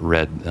 and I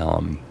read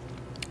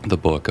the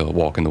book,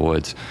 Walk in the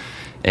Woods.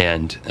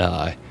 and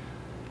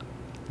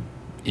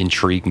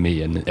intrigued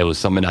me, and it was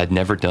something I'd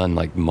never done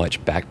like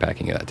much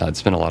backpacking at that time. I'd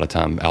spent a lot of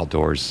time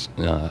outdoors,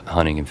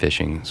 hunting and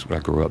fishing. That's what I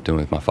grew up doing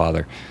with my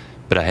father,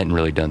 but I hadn't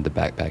really done the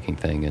backpacking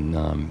thing. And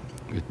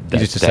you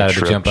just decided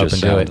to jump up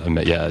and do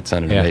it. Yeah, it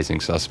sounded amazing.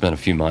 So I spent a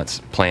few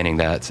months planning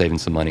that, saving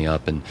some money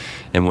up, and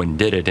went and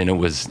did it. And it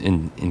was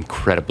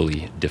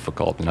incredibly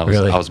difficult. And I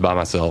was by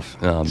myself.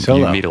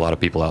 You meet a lot of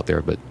people out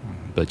there, but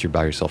you're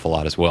by yourself a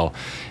lot as well.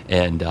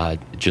 And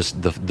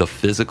just the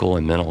physical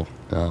and mental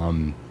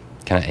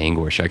kind of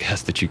anguish, I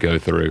guess, that you go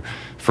through.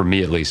 For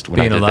me, at least, when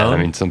being I did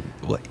alone? that, I mean,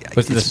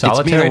 was it the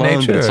solitary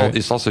nature? But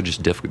it's also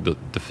just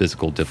the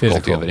physical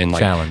difficulty of it, and like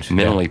challenge,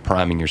 mentally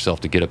priming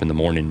yourself to get up in the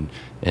morning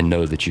and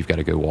know that you've got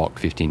to go walk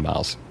 15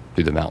 miles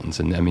through the mountains.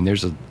 And I mean,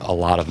 there's a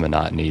lot of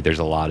monotony. There's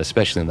a lot,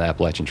 especially in the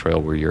Appalachian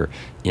Trail, where you're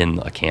in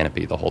a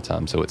canopy the whole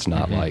time. So it's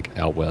not like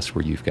out west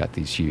where you've got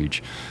these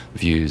huge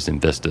views and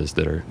vistas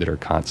that are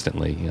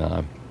constantly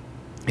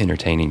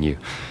entertaining you.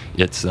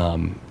 It's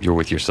you're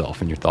with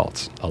yourself and your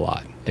thoughts a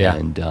lot. Yeah.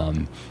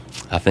 And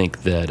I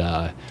think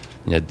that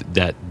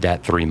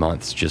that 3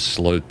 months just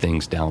slowed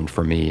things down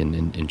for me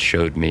and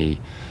showed me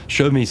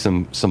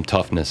some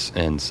toughness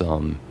and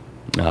some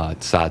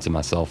sides of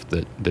myself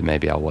that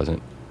maybe I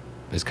wasn't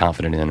as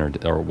confident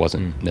in or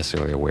wasn't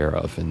necessarily aware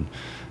of, and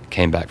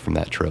came back from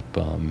that trip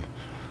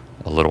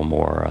a little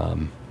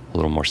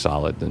more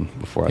solid than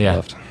before I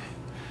left.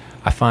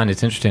 I find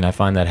it's interesting. I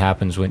find that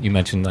happens when you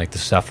mentioned like the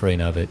suffering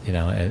of it,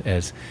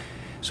 as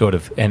sort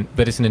of,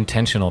 but it's an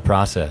intentional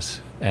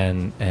process.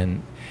 And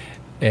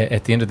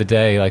at the end of the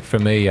day, like for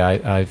me,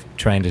 I've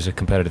trained as a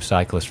competitive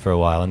cyclist for a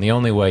while, and the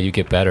only way you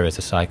get better as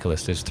a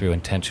cyclist is through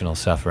intentional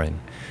suffering.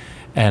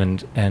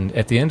 And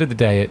at the end of the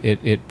day,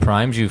 it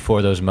primes you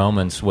for those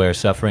moments where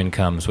suffering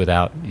comes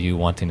without you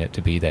wanting it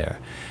to be there.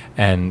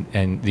 And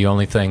the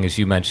only thing, as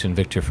you mentioned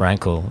Viktor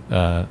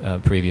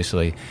Frankl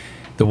previously,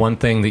 the one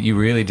thing that you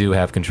really do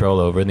have control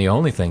over, and the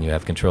only thing you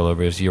have control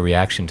over, is your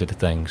reaction to the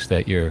things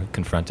that you're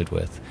confronted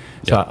with.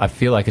 So I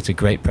feel like it's a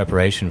great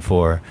preparation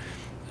for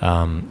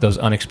those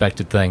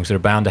unexpected things that are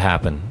bound to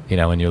happen,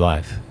 in your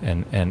life.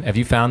 And have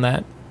you found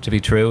that to be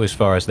true as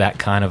far as that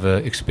kind of a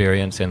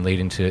experience and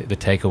leading to the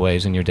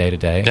takeaways in your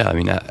day-to-day? Yeah, I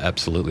mean,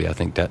 absolutely. I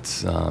think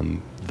that's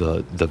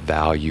the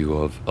value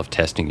of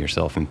testing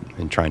yourself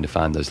and trying to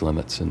find those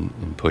limits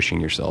and pushing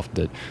yourself,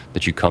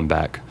 that you come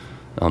back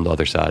on the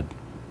other side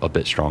a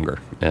bit stronger.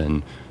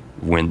 And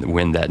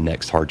when that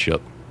next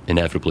hardship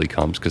inevitably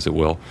comes, because it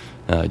will,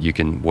 you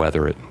can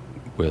weather it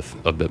with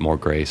a bit more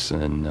grace,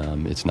 and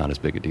it's not as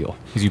big a deal.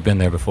 Because you've been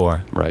there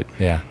before. Right.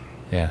 Yeah.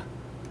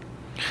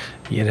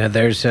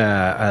 There's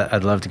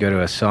I'd love to go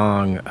to a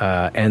song,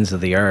 Ends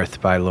of the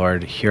Earth by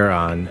Lord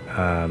Huron,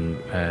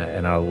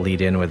 and I'll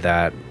lead in with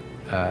that.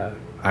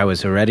 I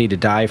was ready to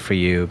die for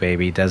you,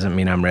 baby, doesn't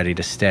mean I'm ready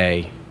to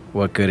stay.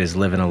 What good is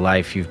living a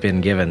life you've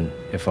been given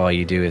if all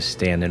you do is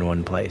stand in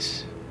one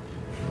place?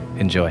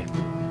 Enjoy.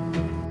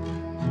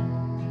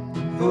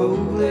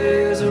 Oh,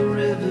 there's a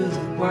river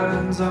that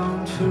winds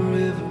on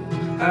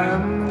forever.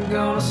 I'm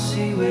gonna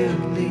see where it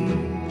leads.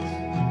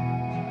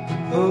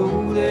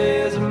 Oh,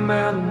 there's a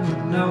mountain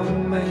that no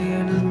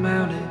man has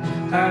mounted.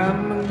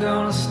 I'm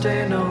gonna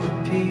stand on the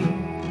peak.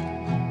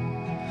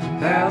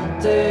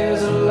 Out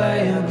there's a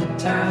land that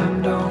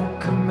time don't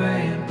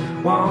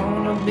command.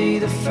 Wanna be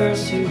the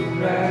first to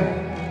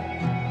arrive.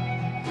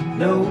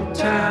 No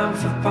time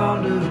for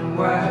pondering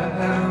why.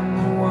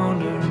 I'm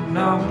wandering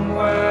on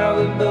while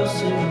we both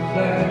still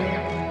alive.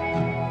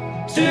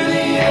 To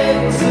the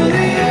ends of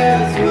the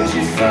earth, would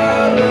you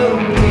follow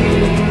me?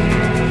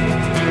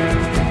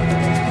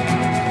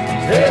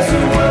 There's a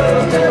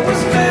world that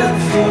was meant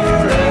for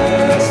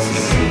us to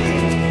see.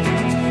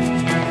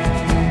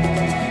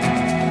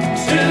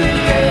 To the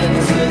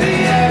ends of the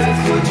earth,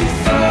 would you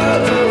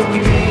follow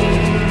me?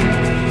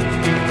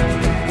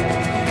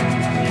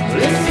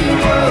 If you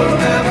won't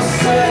have a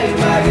say,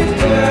 my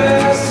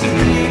goodbye to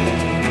me.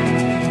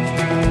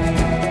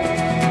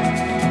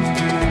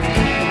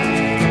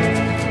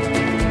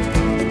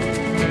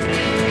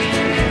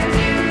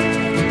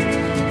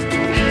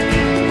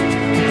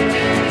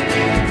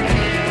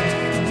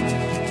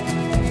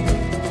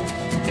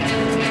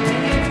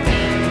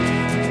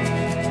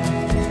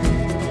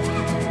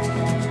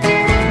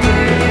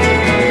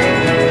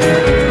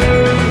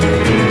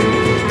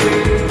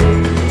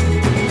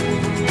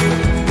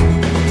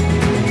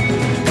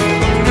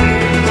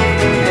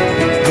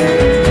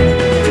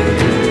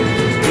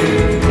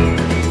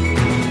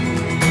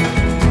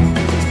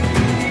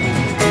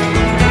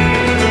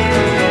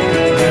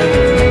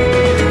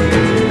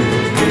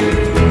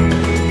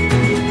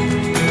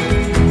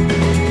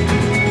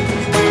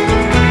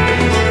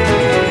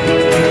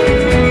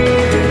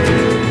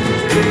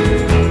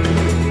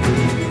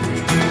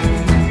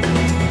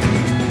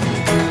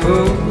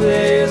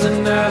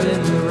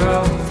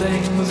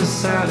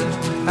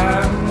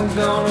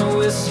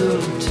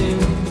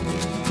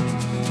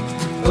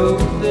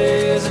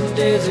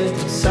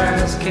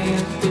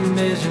 Can't be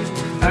measured.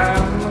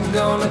 I'm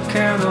gonna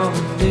count on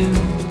the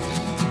dunes.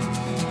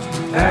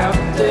 Out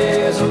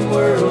there's a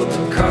world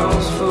that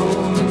calls for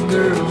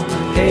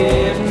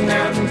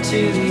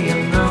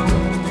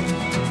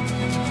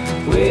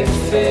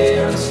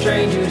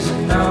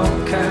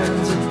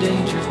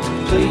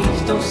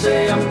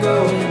say I'm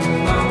going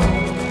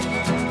along.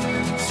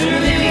 To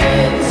the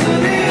ends of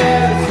the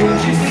earth,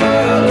 would you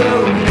follow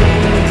me?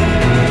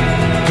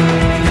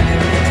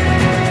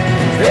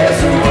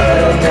 There's a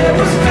world that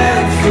was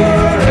meant for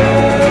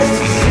us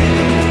to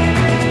see.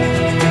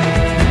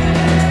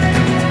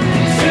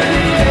 To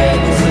the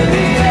ends of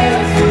the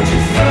earth, would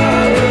you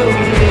follow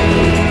me?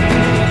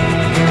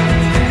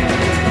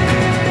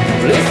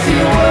 If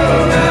you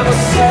will never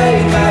say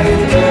my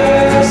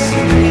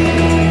mercy.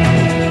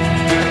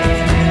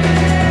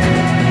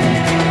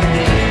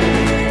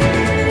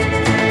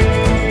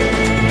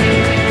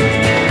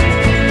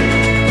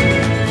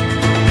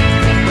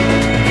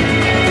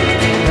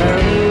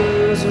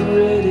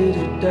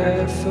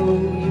 For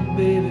you,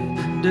 baby,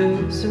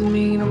 doesn't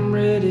mean I'm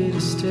ready to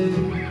stay.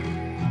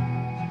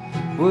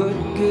 What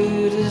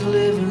good is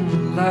living the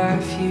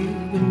life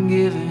you've been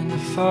given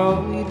if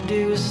all you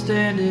do is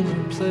stand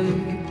in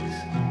place?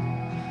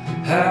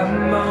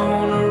 I'm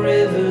on a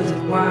river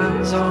that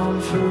winds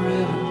on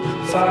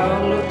forever.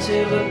 Follow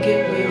till I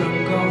get where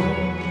I'm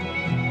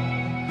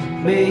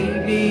going.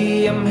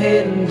 Maybe I'm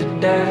heading to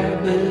die,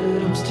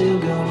 but I'm still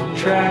gonna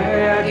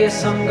try. I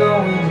guess I'm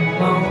going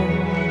alone.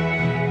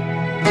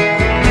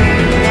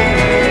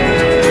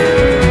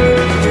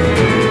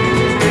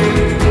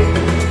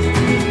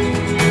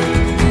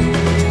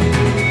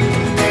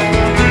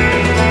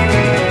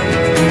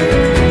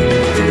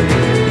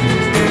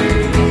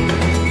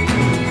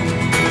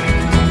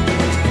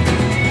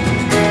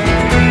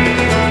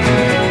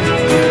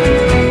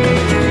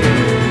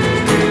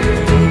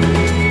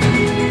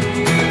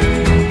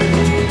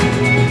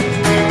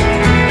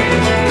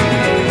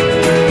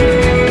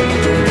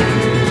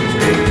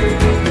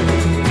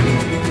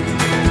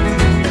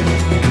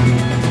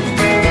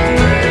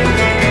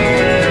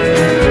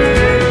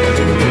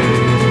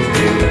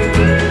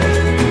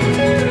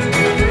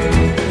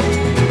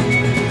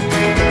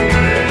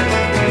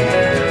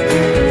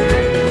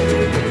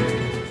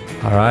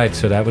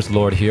 So that was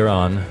Lord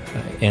Huron,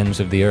 Ends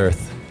of the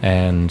Earth,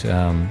 and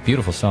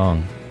beautiful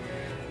song.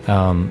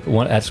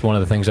 That's one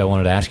of the things I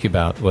wanted to ask you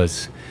about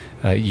was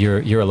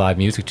you're a live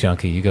music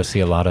junkie. You go see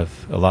a lot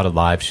of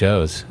live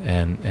shows,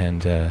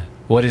 and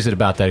what is it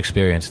about that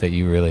experience that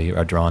you really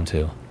are drawn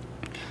to?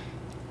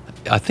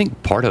 I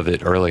think part of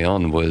it early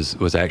on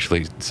was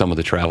actually some of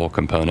the travel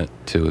component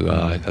to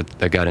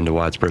I got into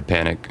Widespread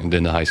Panic and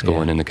into high school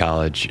and into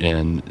college,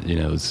 and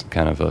it was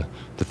kind of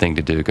the thing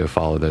to do, go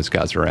follow those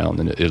guys around,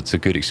 and it's a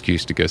good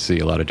excuse to go see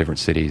a lot of different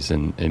cities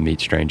and meet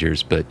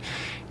strangers. But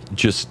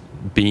just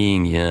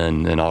being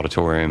in an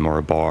auditorium or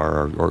a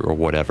bar or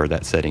whatever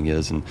that setting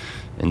is,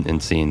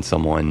 and seeing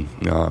someone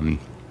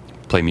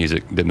play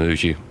music that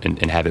moves you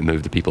and have it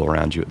move the people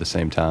around you at the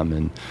same time,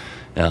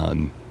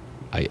 and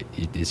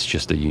it's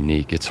just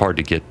it's hard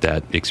to get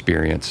that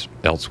experience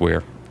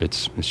elsewhere.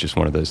 It's just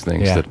one of those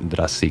things that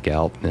I seek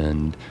out,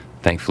 and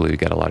thankfully we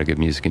got a lot of good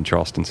music in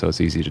Charleston, so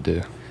it's easy to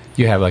do.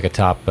 You have like a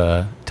top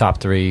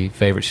three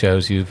favorite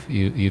shows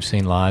you've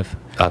seen live?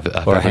 I've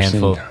or a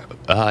handful?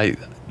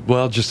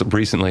 Well, just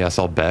recently I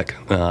saw Beck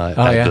at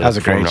the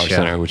Performing Arts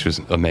Center, which was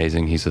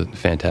amazing. He's a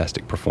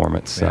fantastic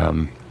performance.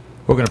 Yeah.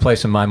 We're going to play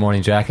some My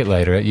Morning Jacket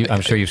later.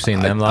 I'm sure you've seen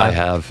them live. I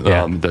have.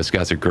 Yeah. Those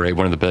guys are great.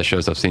 One of the best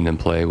shows I've seen them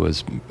play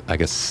was, I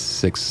guess,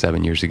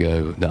 6-7 years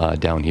ago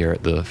down here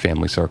at the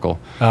Family Circle.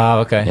 Oh,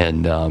 okay.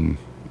 And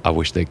I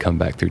wish they'd come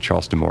back through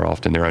Charleston more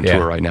often. They're on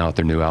tour right now with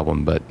their new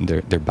album, but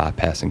they're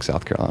bypassing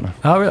South Carolina.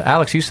 Oh, really?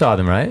 Alex, you saw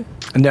them, right?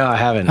 No, I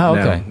haven't. Oh,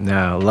 okay.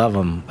 No, love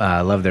them.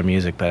 Love their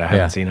music, but I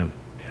haven't seen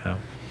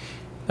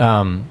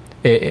them.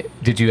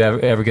 Did you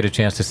ever get a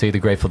chance to see the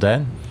Grateful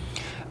Dead?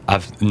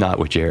 I've not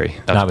with Jerry.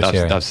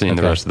 I've seen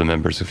the rest of the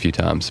members a few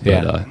times,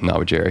 but not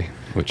with Jerry,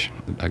 which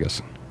I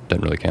guess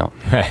doesn't really count.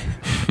 Right.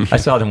 I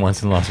saw them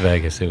once in Las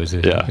Vegas. It was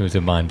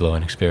a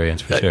mind-blowing experience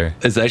for sure.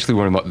 It's actually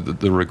one of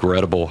the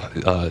regrettable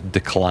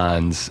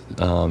declines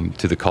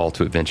to the call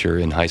to adventure.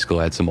 In high school,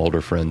 I had some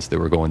older friends that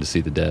were going to see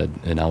the Dead,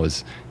 and I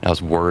was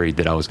worried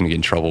that I was going to get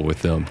in trouble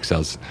with them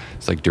because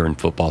it's like during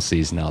football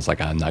season. I was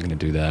like, I'm not going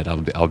to do that.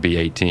 I'll be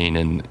 18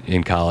 and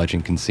in college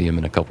and can see him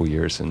in a couple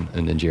years. And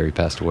then Jerry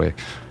passed away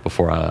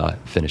before I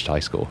finished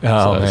high school.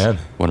 Oh, man.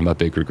 One of my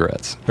big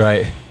regrets.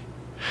 Right.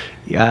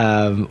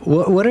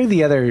 What are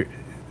the other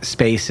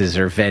spaces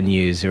or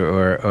venues,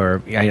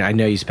 or I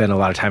know you spend a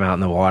lot of time out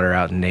in the water,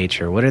 out in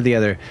nature. What are the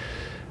other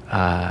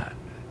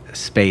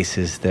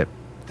spaces that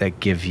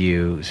give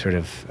you sort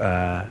of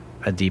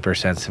a deeper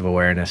sense of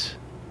awareness?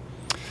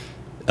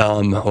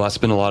 Well, I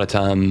spend a lot of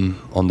time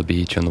on the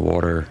beach, on the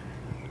water,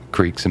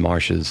 creeks and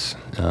marshes.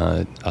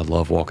 I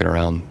love walking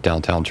around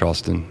downtown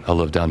Charleston. I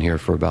lived down here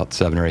for about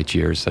 7 or 8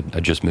 years. I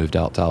just moved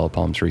out to Isle of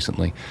Palms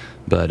recently,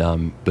 but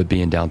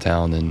being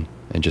downtown and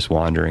just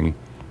wandering,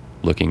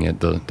 looking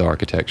at the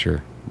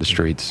architecture, the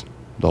streets,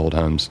 the old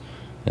homes,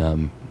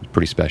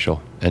 pretty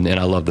special. And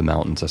I love the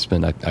mountains. I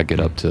get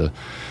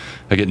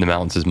in the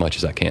mountains as much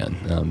as I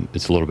can.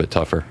 It's a little bit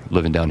tougher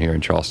living down here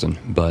in Charleston,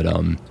 but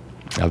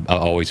I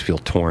always feel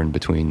torn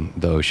between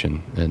the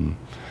ocean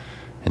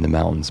the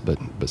mountains, but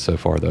so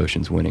far the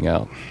ocean's winning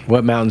out.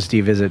 What mountains do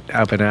you visit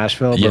up in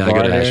Asheville? Yeah, I go to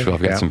Brevard Asheville.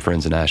 I've got area? some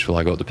friends in Asheville.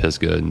 I go up to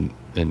Pisgah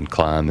and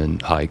climb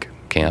and hike,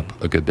 camp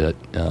a good bit.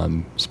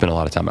 Spend a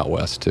lot of time out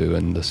west too,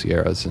 in the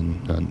Sierras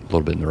and a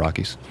little bit in the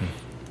Rockies.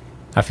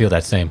 I feel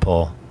that same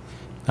pull.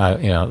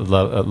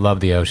 Love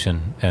the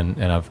ocean,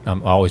 and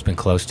I've always been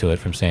close to it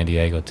from San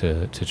Diego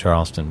to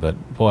Charleston.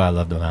 But boy, I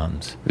love the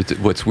mountains.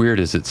 What's weird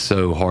is it's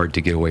so hard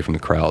to get away from the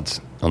crowds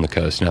on the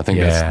coast, and I think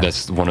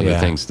that's one of the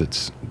things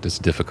that's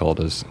difficult.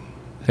 Is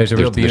there's a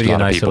real beauty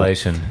in of people,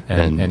 isolation,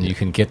 and you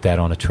can get that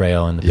on a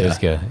trail in the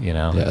Pisgah.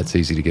 Yeah, it's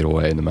easy to get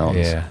away in the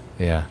mountains.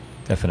 Yeah,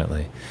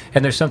 definitely.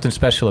 And there's something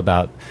special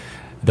about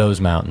those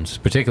mountains,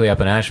 particularly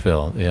up in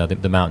Asheville.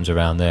 The mountains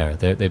around there.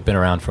 They've been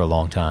around for a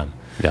long time.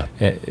 Yeah,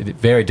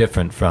 very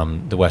different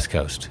from the West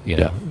Coast.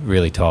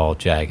 Really tall,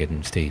 jagged,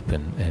 and steep,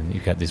 and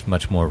you've got this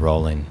much more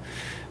rolling,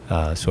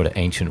 sort of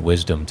ancient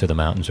wisdom to the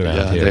mountains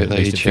around here. At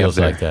least it feels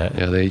like that.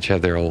 Yeah, they each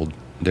have their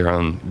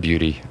own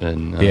beauty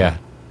and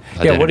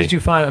identity. What did you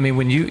find? I mean,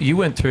 when you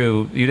went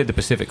through, you did the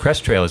Pacific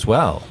Crest Trail as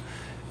well.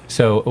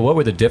 So, what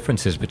were the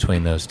differences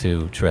between those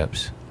two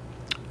trips?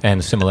 And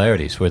the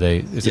similarities,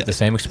 is it the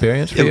same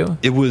experience for you?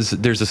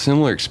 There's a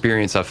similar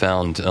experience I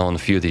found on a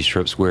few of these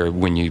trips where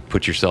when you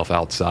put yourself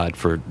outside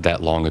for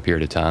that long a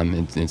period of time,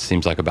 it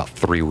seems like about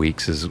 3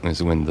 weeks is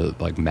when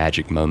the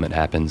magic moment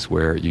happens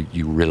where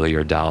you really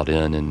are dialed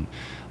in, and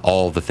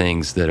all the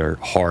things that are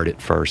hard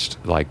at first,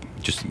 like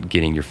just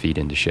getting your feet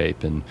into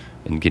shape and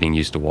getting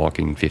used to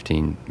walking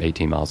 15,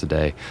 18 miles a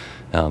day,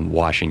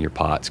 washing your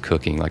pots,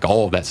 cooking, like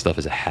all of that stuff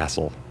is a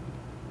hassle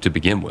to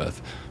begin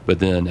with. But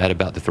then at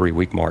about the 3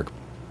 week mark,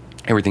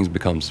 everything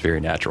becomes very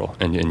natural,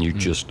 and you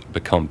just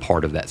become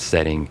part of that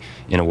setting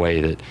in a way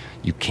that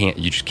you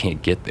just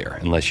can't get there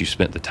unless you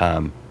spent the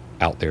time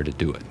out there to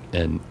do it.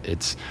 And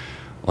it's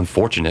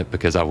unfortunate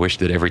because I wish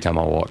that every time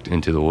I walked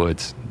into the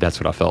woods, that's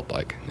what I felt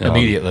like.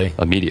 Immediately.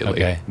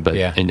 Okay. But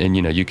and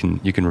you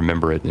can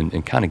remember it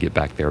and kind of get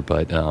back there.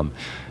 But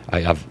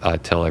I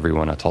tell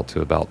everyone I talk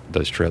to about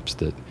those trips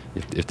that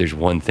if there's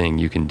one thing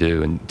you can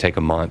do and take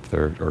a month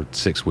or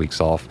 6 weeks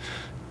off,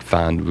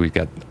 we've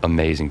got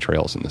amazing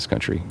trails in this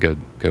country.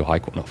 Go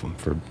hike one of them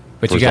for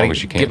as long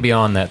as you can. Get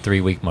beyond that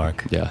 3 week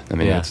mark. Yeah, I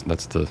mean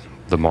that's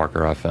the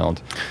marker I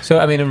found. So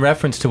I mean, in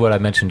reference to what I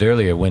mentioned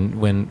earlier,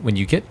 when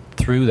you get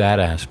through that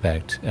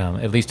aspect,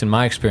 at least in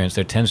my experience,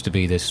 there tends to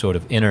be this sort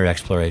of inner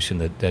exploration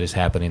that is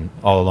happening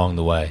all along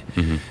the way,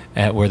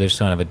 where there's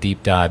kind of a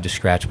deep dive to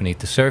scratch beneath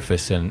the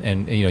surface.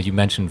 And you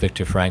mentioned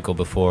Viktor Frankl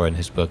before in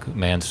his book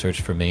Man's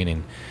Search for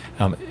Meaning.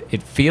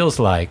 It feels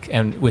like,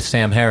 and with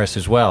Sam Harris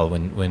as well,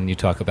 when you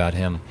talk about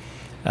him,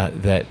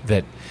 that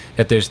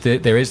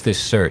there is this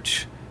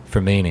search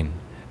for meaning,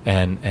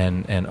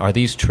 and are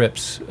these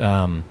trips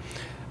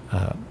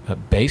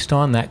based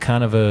on that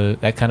kind of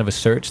a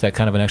search, that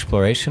kind of an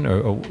exploration,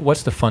 or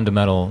what's the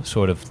fundamental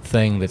sort of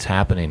thing that's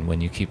happening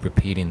when you keep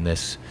repeating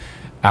this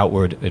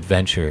outward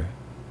adventure?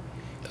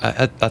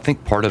 I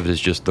think part of it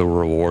is just the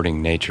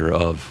rewarding nature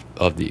of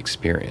the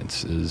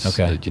experience.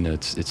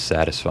 It's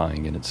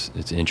satisfying and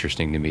it's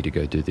interesting to me to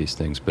go do these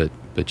things. But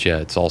yeah,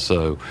 it's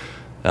also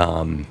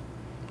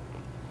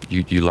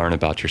you learn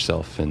about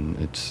yourself, and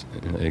it's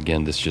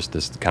again this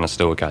kind of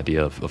Stoic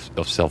idea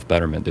of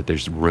self-betterment,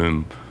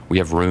 that we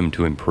have room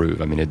to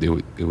improve. I mean,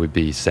 it would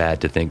be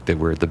sad to think that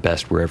we're the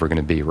best we're ever going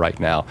to be right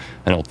now.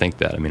 I don't think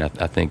that. I mean,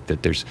 I think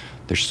that there's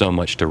so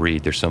much to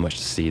read, there's so much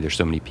to see, there's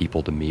so many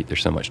people to meet,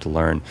 there's so much to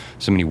learn,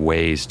 so many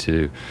ways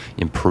to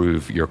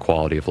improve your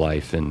quality of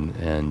life and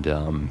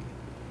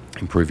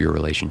improve your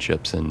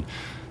relationships, and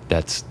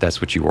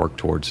that's what you work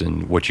towards.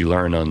 And what you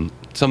learn on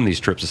some of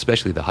these trips,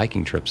 especially the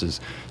hiking trips, is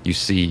you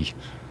see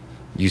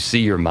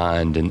your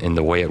mind and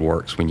the way it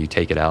works when you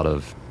take it out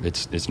of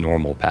its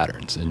normal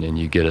patterns, and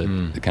you get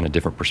a kind of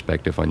different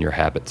perspective on your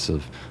habits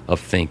of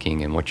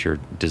thinking and what your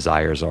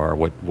desires are,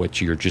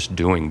 what you're just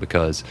doing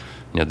because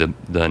the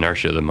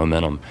inertia, the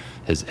momentum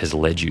has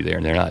led you there,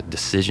 and they're not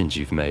decisions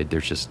you've made.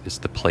 It's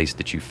the place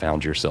that you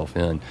found yourself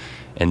in,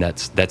 and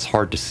that's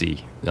hard to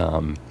see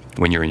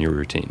when you're in your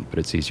routine, but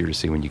it's easier to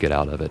see when you get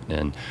out of it.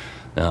 And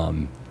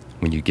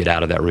when you get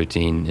out of that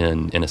routine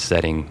in a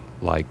setting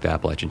like the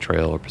Appalachian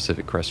Trail or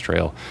Pacific Crest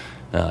Trail,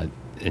 and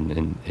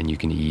you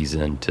can ease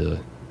into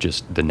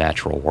just the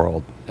natural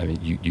world. I mean,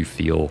 you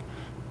feel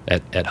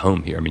at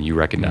home here. I mean, you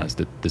recognize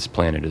that this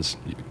planet is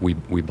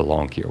we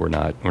belong here. We're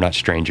not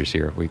strangers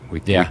here. We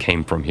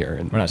came from here,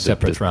 and we're not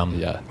separate from.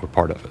 Yeah, we're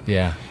part of it.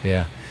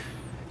 Yeah.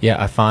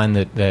 I find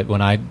that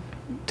when I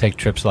take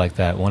trips like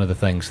that, one of the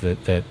things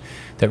that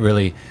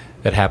really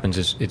happens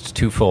is it's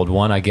twofold.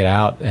 One, I get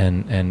out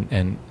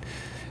and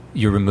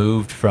you're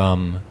removed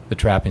from the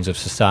trappings of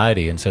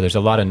society, and so there's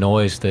a lot of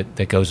noise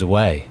that goes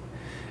away,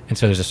 and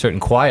so there's a certain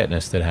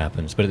quietness that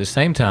happens. But at the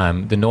same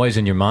time, the noise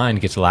in your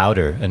mind gets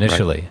louder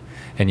initially,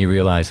 and you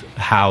realize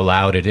how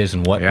loud it is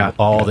and what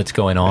all that's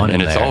going on in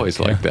there. And it's always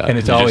like that. And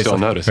it's you always just don't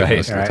notice it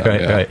most of the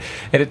time. Right.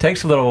 And it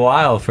takes a little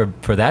while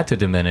for that to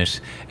diminish,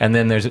 and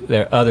then there's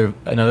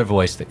another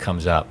voice that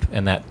comes up,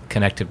 and that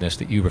connectiveness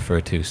that you refer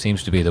to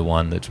seems to be the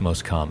one that's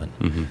most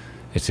common.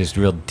 It's this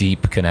real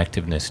deep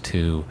connectiveness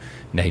to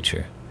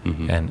nature,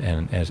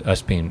 and as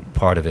us being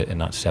part of it and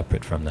not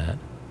separate from that.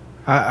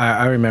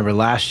 I remember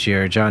last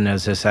year, John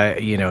knows this,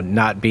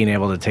 not being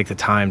able to take the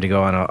time to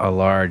go on a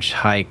large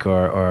hike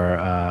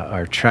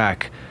or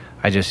trek.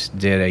 I just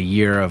did a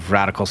year of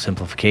radical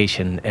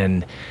simplification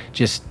and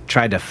just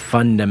tried to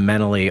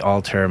fundamentally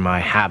alter my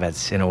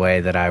habits in a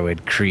way that I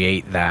would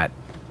create that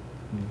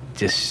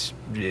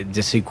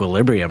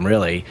disequilibrium,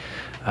 really.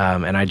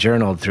 And I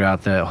journaled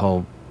throughout the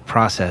whole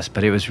process,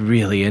 but it was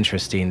really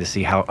interesting to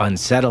see how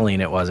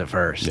unsettling it was at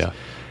first,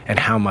 and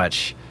how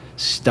much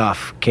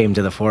stuff came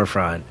to the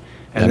forefront.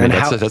 And then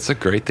that's a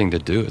great thing to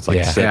do. It's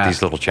like set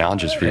these little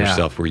challenges for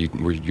yourself where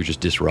you're just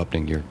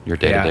disrupting your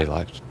day-to-day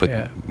life.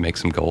 But make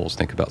some goals,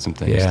 think about some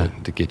things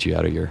to get you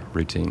out of your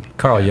routine.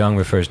 Carl Jung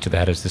refers to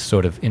that as this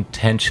sort of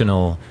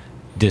intentional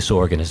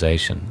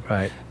disorganization.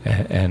 Right.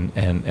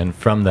 And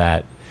from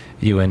that,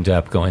 you end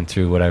up going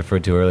through what I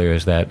referred to earlier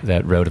as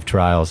that road of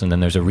trials, and then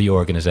there's a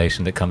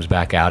reorganization that comes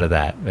back out of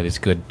that. But it's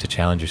good to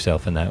challenge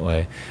yourself in that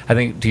way. I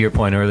think to your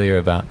point earlier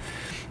about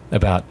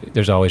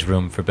there's always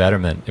room for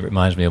betterment. It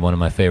reminds me of one of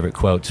my favorite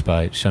quotes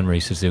by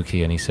Shunri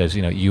Suzuki, and he says,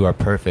 you are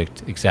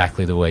perfect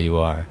exactly the way you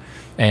are,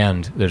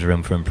 and there's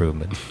room for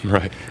improvement.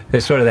 Right.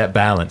 There's sort of that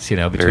balance,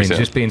 between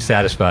just being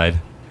satisfied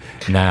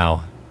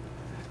now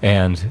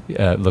and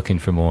looking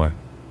for more.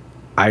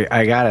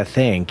 I gotta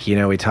think,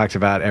 we talked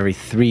about every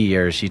 3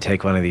 years you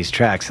take one of these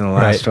treks, and the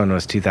last one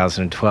was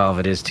 2012.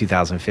 It is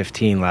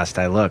 2015 last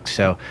I looked,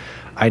 so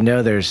I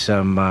know there's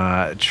some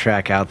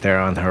trek out there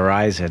on the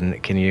horizon.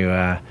 Can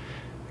you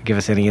give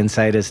us any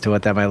insight as to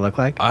what that might look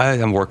like? I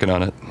am working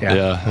on it.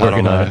 Yeah, I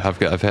don't know.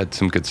 I've had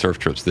some good surf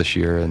trips this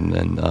year,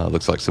 and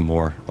looks like some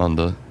more on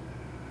the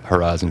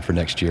horizon for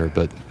next year.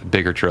 But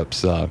bigger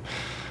trips, I'm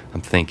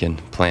thinking,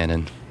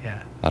 planning.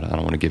 Yeah, I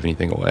don't want to give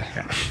anything away.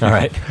 Yeah. All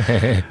right.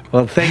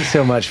 Well, thanks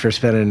so much for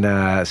spending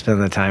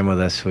the time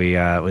with us. We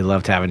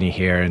loved having you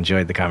here.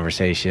 Enjoyed the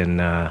conversation.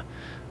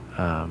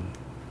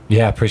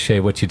 Appreciate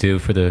what you do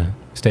for the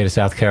state of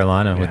South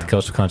Carolina with the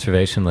Coastal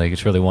Conservation League.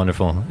 It's really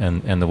wonderful,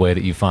 and the way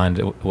that you find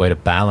a way to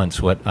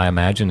balance what I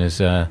imagine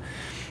is a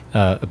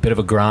bit of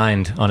a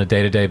grind on a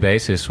day-to-day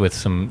basis with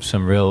some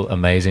real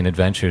amazing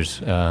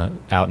adventures out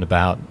and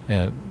about,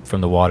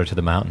 from the water to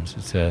the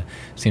mountains. It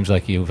seems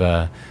like you've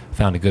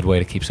found a good way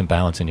to keep some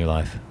balance in your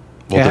life.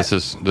 Well, this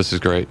is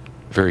great.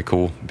 Very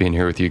cool being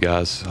here with you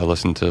guys. I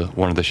listened to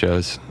one of the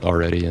shows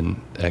already,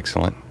 and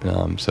excellent.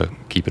 So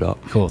keep it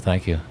up. Cool.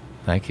 Thank you.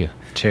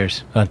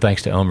 Cheers. And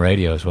thanks to Ohm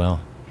Radio as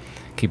well,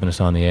 keeping us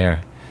on the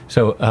air.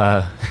 So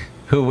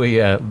who are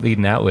we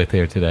leading out with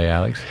here today,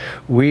 Alex?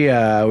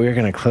 We're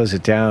going to close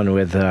it down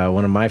with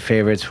one of my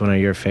favorites, one of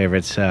your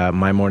favorites,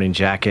 My Morning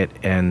Jacket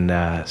and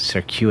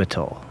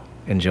Circuital.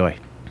 Enjoy.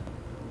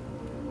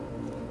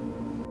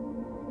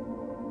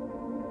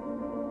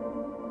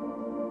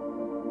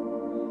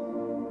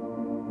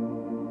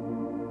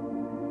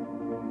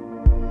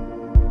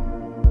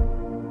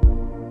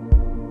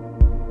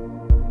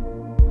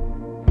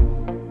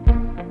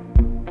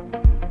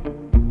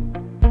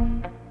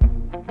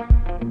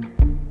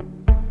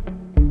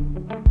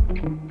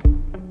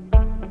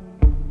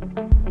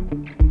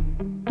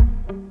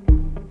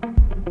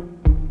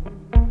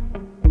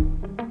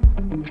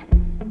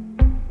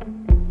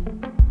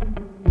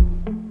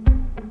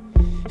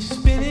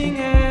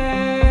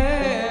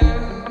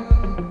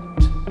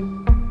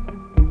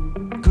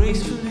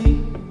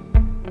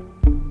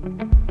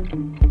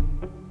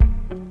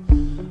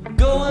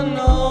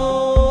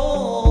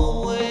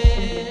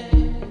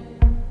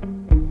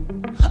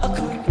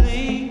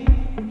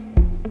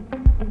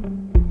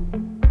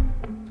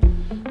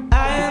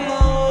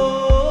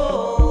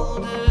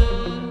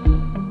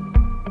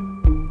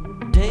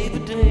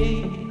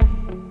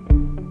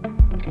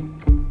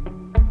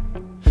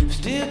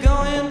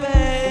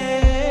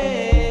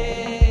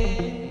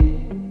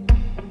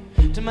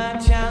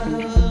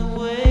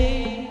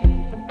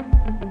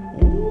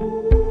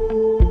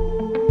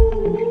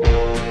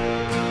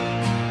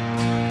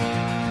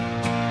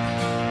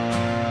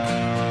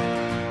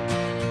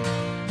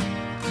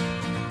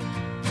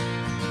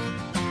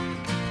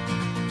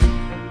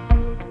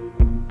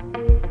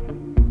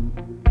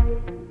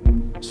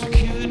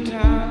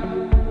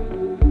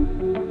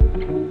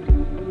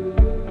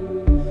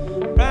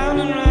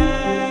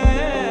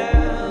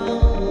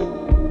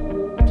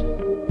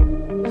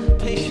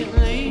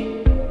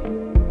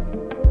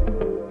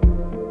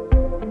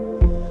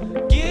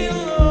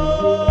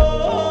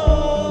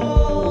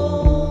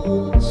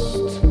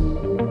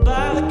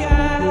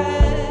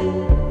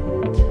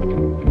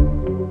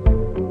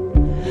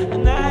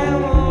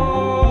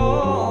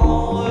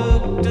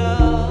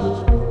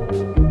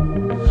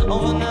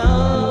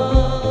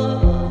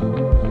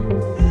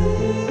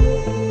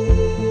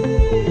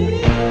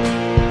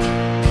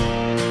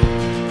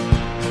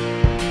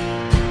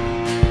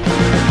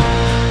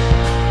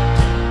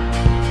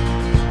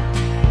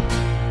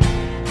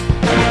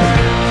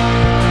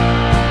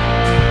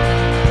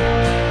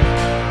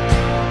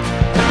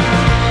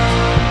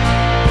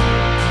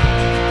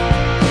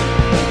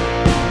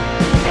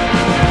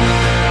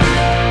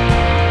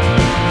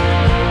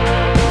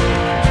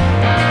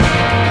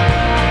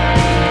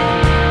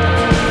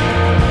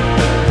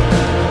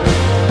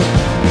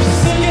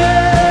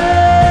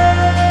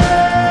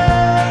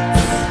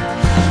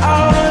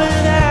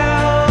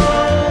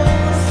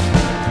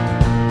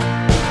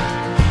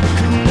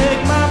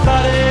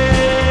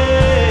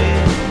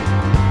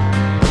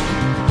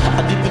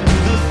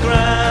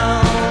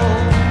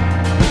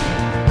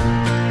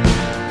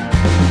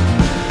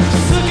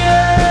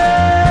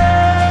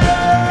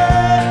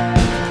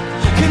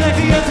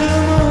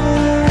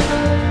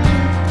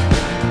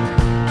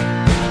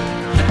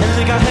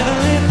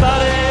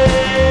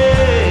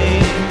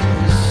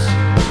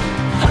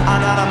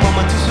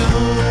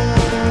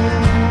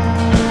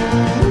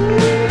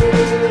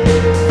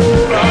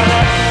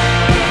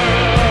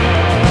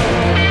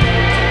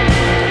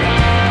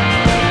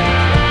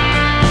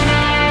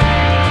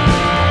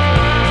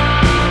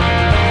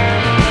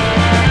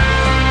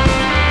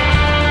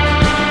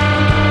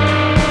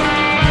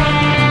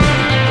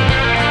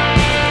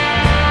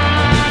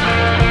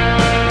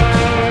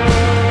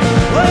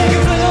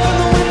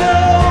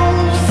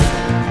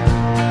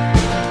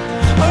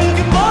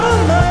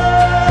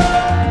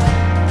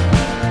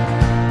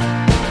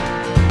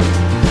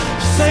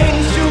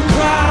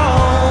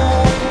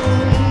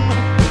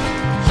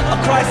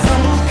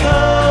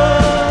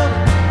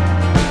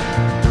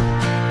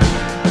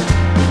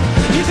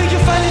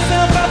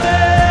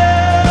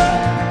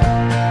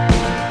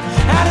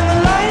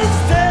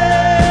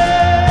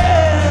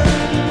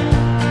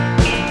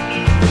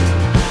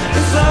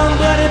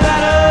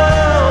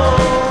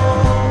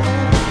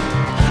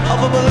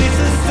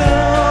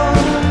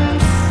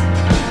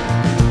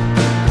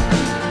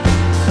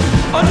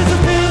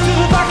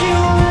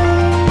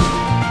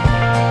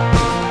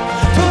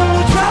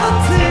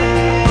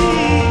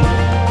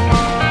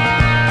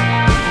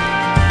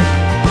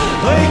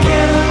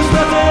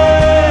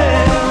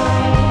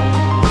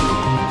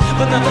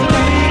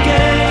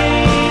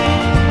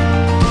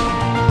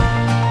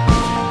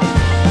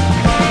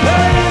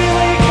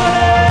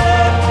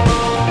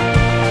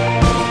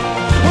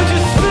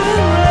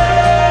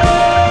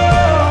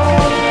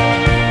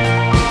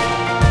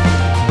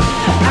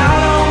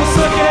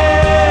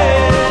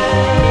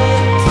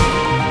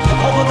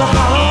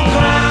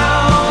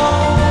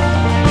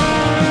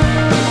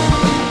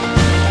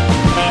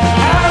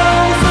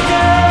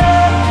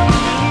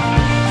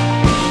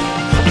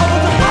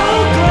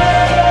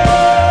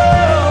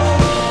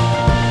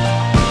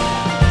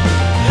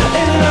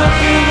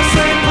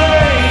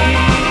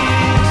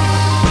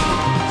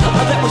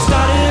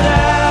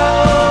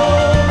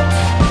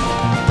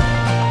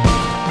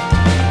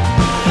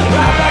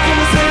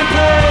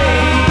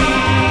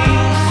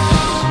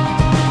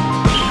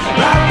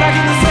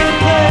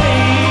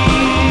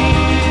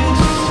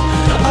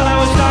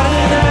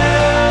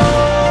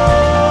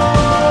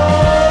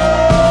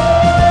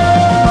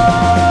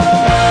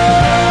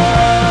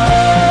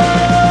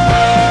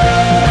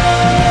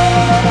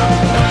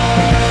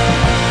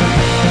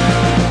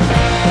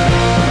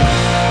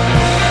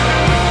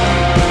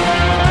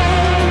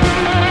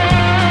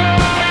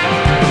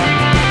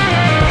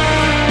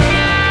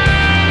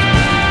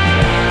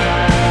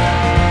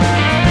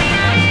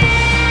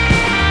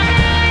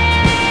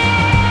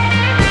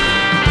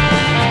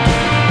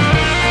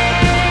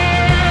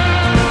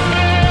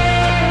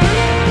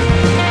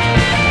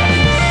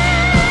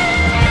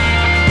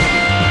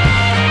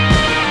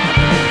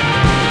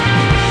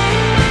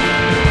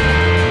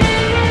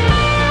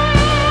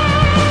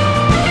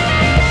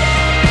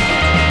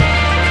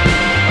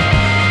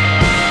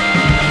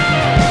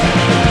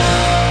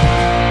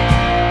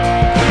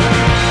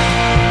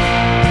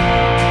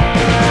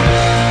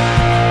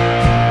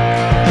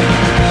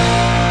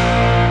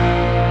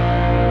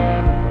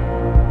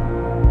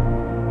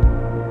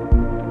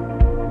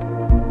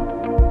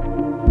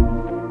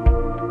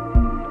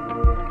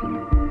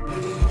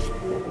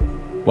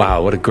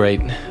 Wow, what a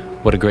great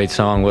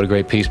song, what a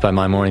great piece by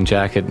My Morning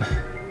Jacket.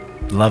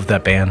 Love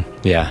that band.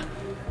 Yeah.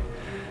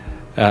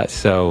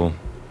 So,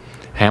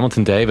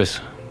 Hamilton Davis,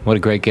 what a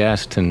great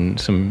guest, and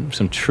some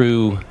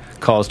true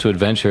calls to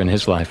adventure in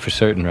his life for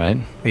certain, right?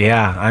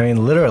 Yeah, I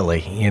mean,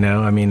 literally,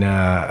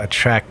 a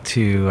trek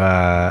to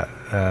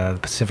the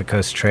Pacific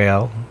Coast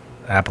Trail,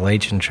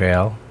 Appalachian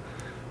Trail.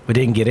 We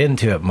didn't get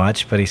into it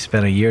much, but he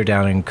spent a year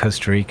down in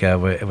Costa Rica,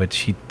 which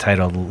he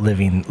titled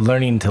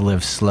Learning to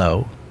Live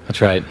Slow.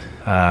 That's right.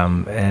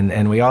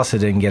 And we also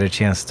didn't get a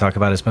chance to talk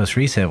about his most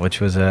recent, which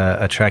was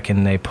a trek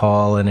in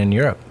Nepal and in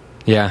Europe.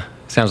 Yeah,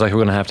 sounds like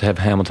we're going to have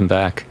Hamilton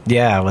back.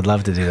 Yeah, I would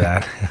love to do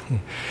that.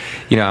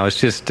 I was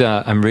just,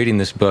 I'm reading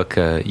this book,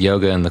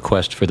 Yoga and the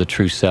Quest for the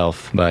True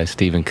Self by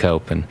Stephen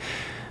Cope, and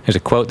there's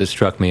a quote that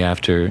struck me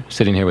after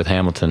sitting here with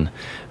Hamilton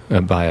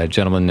by a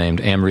gentleman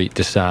named Amrit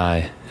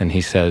Desai, and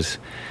he says,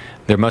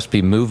 "There must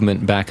be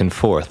movement back and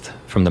forth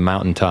from the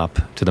mountaintop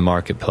to the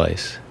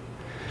marketplace."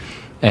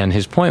 And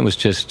his point was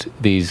just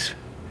these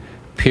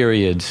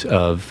periods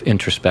of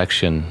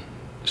introspection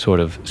sort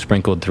of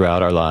sprinkled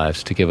throughout our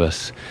lives to give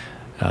us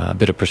a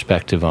bit of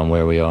perspective on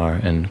where we are.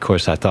 And, of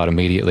course, I thought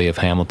immediately of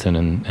Hamilton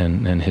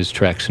and his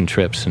treks and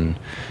trips and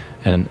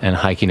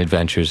hiking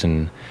adventures,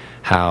 and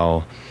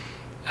how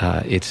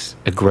it's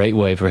a great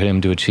way for him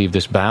to achieve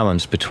this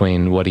balance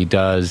between what he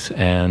does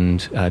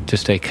and to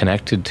stay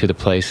connected to the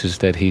places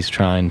that he's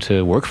trying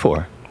to work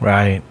for.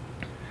 Right.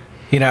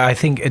 I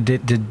think,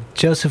 did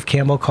Joseph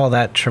Campbell call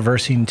that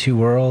traversing two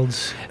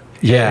worlds?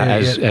 Yeah,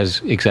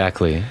 as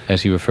exactly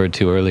as you referred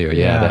to earlier.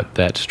 Yeah,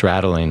 that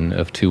straddling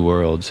of two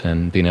worlds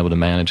and being able to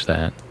manage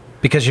that.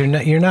 Because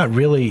you're not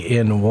really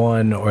in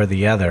one or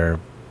the other.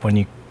 When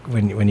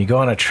you go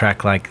on a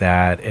trek like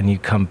that and you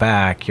come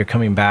back, you're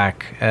coming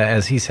back,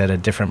 as he said, a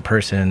different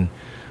person.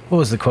 What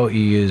was the quote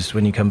you used?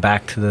 When you come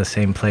back to the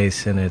same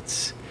place and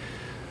it's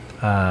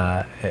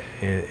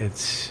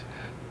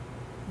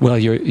well,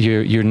 you're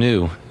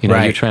new.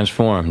 Right. You're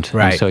transformed.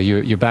 Right. And so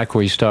you're back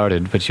where you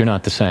started, but you're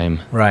not the same.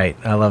 Right.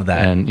 I love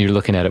that. And you're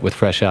looking at it with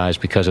fresh eyes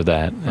because of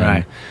that. And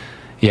right.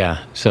 Yeah.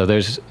 So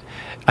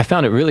I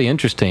found it really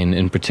interesting,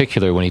 in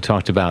particular, when he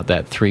talked about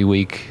that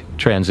 3-week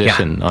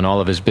transition on all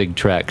of his big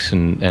treks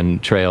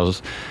and trail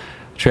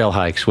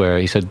hikes, where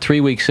he said 3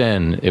 weeks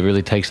in, it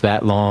really takes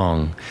that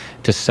long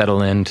to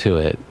settle into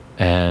it.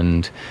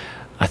 And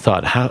I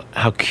thought,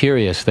 how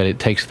curious that it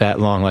takes that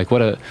long. Like,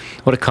 what a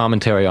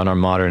commentary on our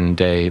modern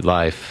day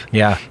life.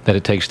 Yeah. That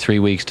it takes 3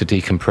 weeks to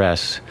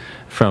decompress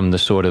from the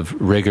sort of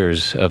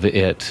rigors of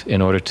it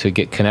in order to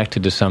get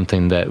connected to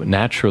something that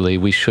naturally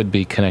we should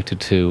be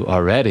connected to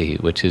already,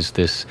 which is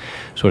this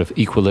sort of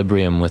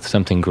equilibrium with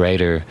something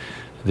greater,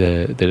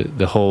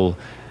 the whole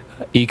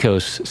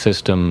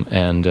ecosystem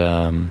and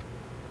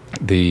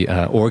the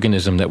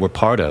organism that we're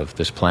part of,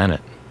 this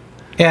planet.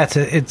 Yeah,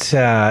 it's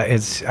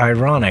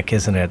ironic,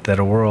 isn't it, that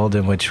a world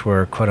in which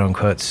we're quote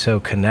unquote so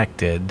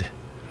connected,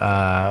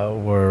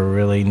 we're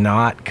really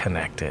not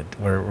connected.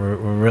 We're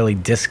really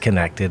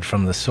disconnected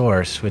from the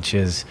source, which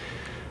is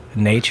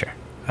nature.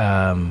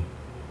 And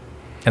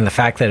the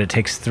fact that it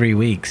takes 3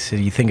 weeks,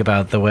 you think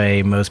about the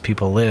way most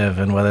people live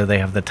and whether they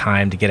have the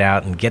time to get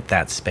out and get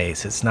that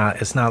space. It's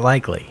not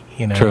likely,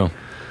 True.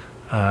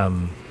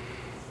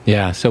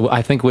 Yeah, so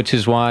I think, which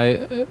is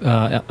why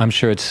I'm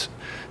sure it's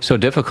so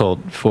difficult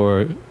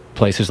for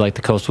places like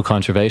the Coastal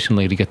Conservation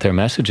League to get their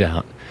message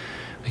out,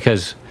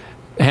 because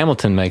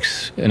Hamilton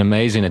makes an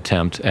amazing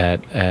attempt at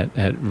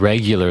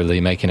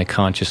regularly making a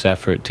conscious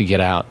effort to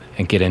get out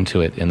and get into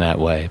it in that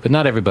way. But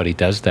not everybody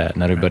does that.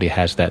 Not everybody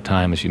has that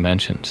time, as you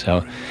mentioned.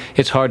 So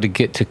it's hard to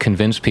get to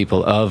convince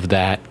people of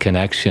that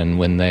connection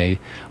when they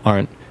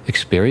aren't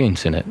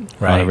experiencing it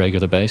on a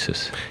regular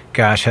basis.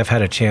 Gosh, I've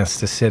had a chance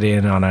to sit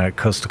in on a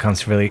Coastal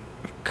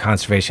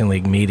Conservation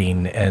League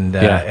meeting,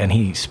 and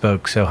he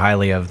spoke so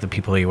highly of the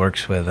people he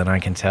works with, and I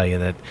can tell you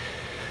that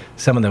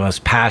some of the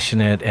most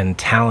passionate and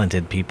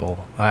talented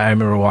people, I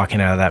remember walking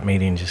out of that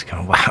meeting just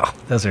going, wow,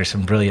 those are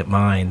some brilliant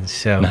minds.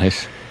 So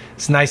nice.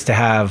 It's nice to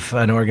have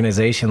an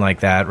organization like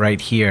that right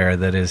here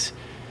that is,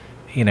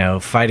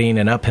 fighting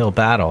an uphill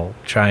battle,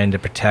 trying to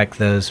protect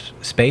those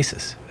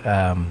spaces.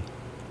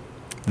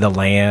 The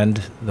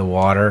land, the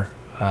water,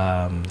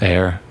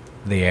 air.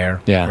 The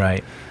air. Yeah.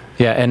 Right.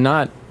 Yeah, and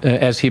not,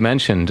 as he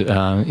mentioned,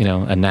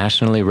 a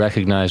nationally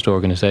recognized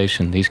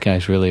organization. These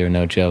guys really are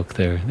no joke.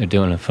 They're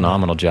doing a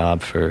phenomenal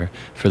job for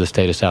the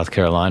state of South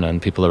Carolina,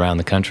 and people around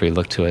the country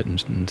look to it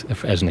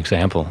as an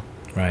example.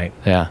 Right.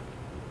 Yeah.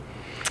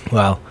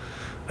 Well,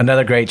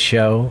 another great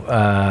show.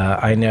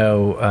 I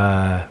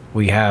know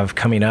we have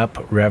coming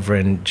up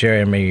Reverend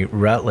Jeremy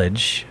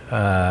Rutledge.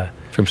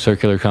 From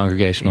Circular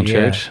Congregational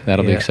Church.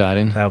 That'll be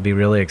exciting. That'll be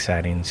really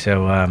exciting.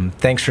 So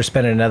thanks for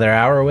spending another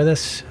hour with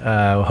us.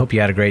 Hope you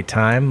had a great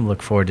time.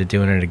 Look forward to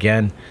doing it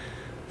again.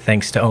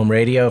 Thanks to Ohm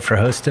Radio for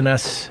hosting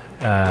us.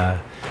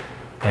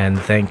 And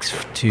thanks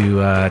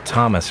to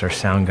Thomas, our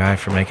sound guy,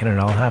 for making it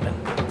all happen.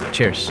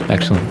 Cheers.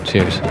 Excellent.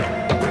 Cheers.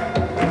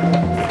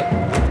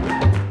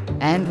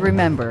 And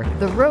remember,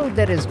 the road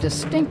that is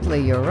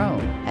distinctly your own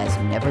has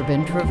never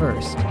been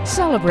traversed.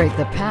 Celebrate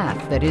the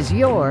path that is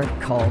your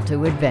call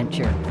to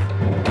adventure.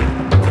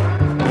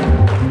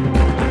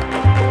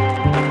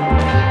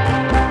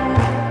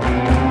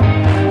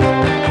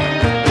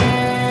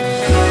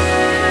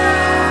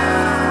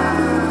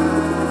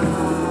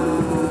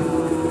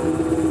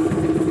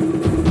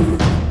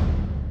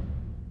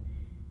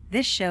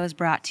 This show is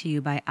brought to you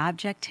by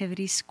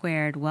Objectivity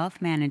Squared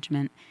Wealth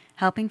Management,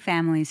 helping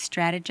families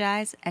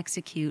strategize,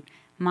 execute,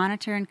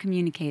 monitor, and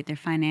communicate their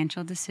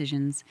financial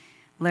decisions.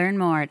 Learn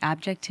more at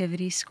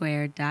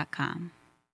objectivitysquared.com.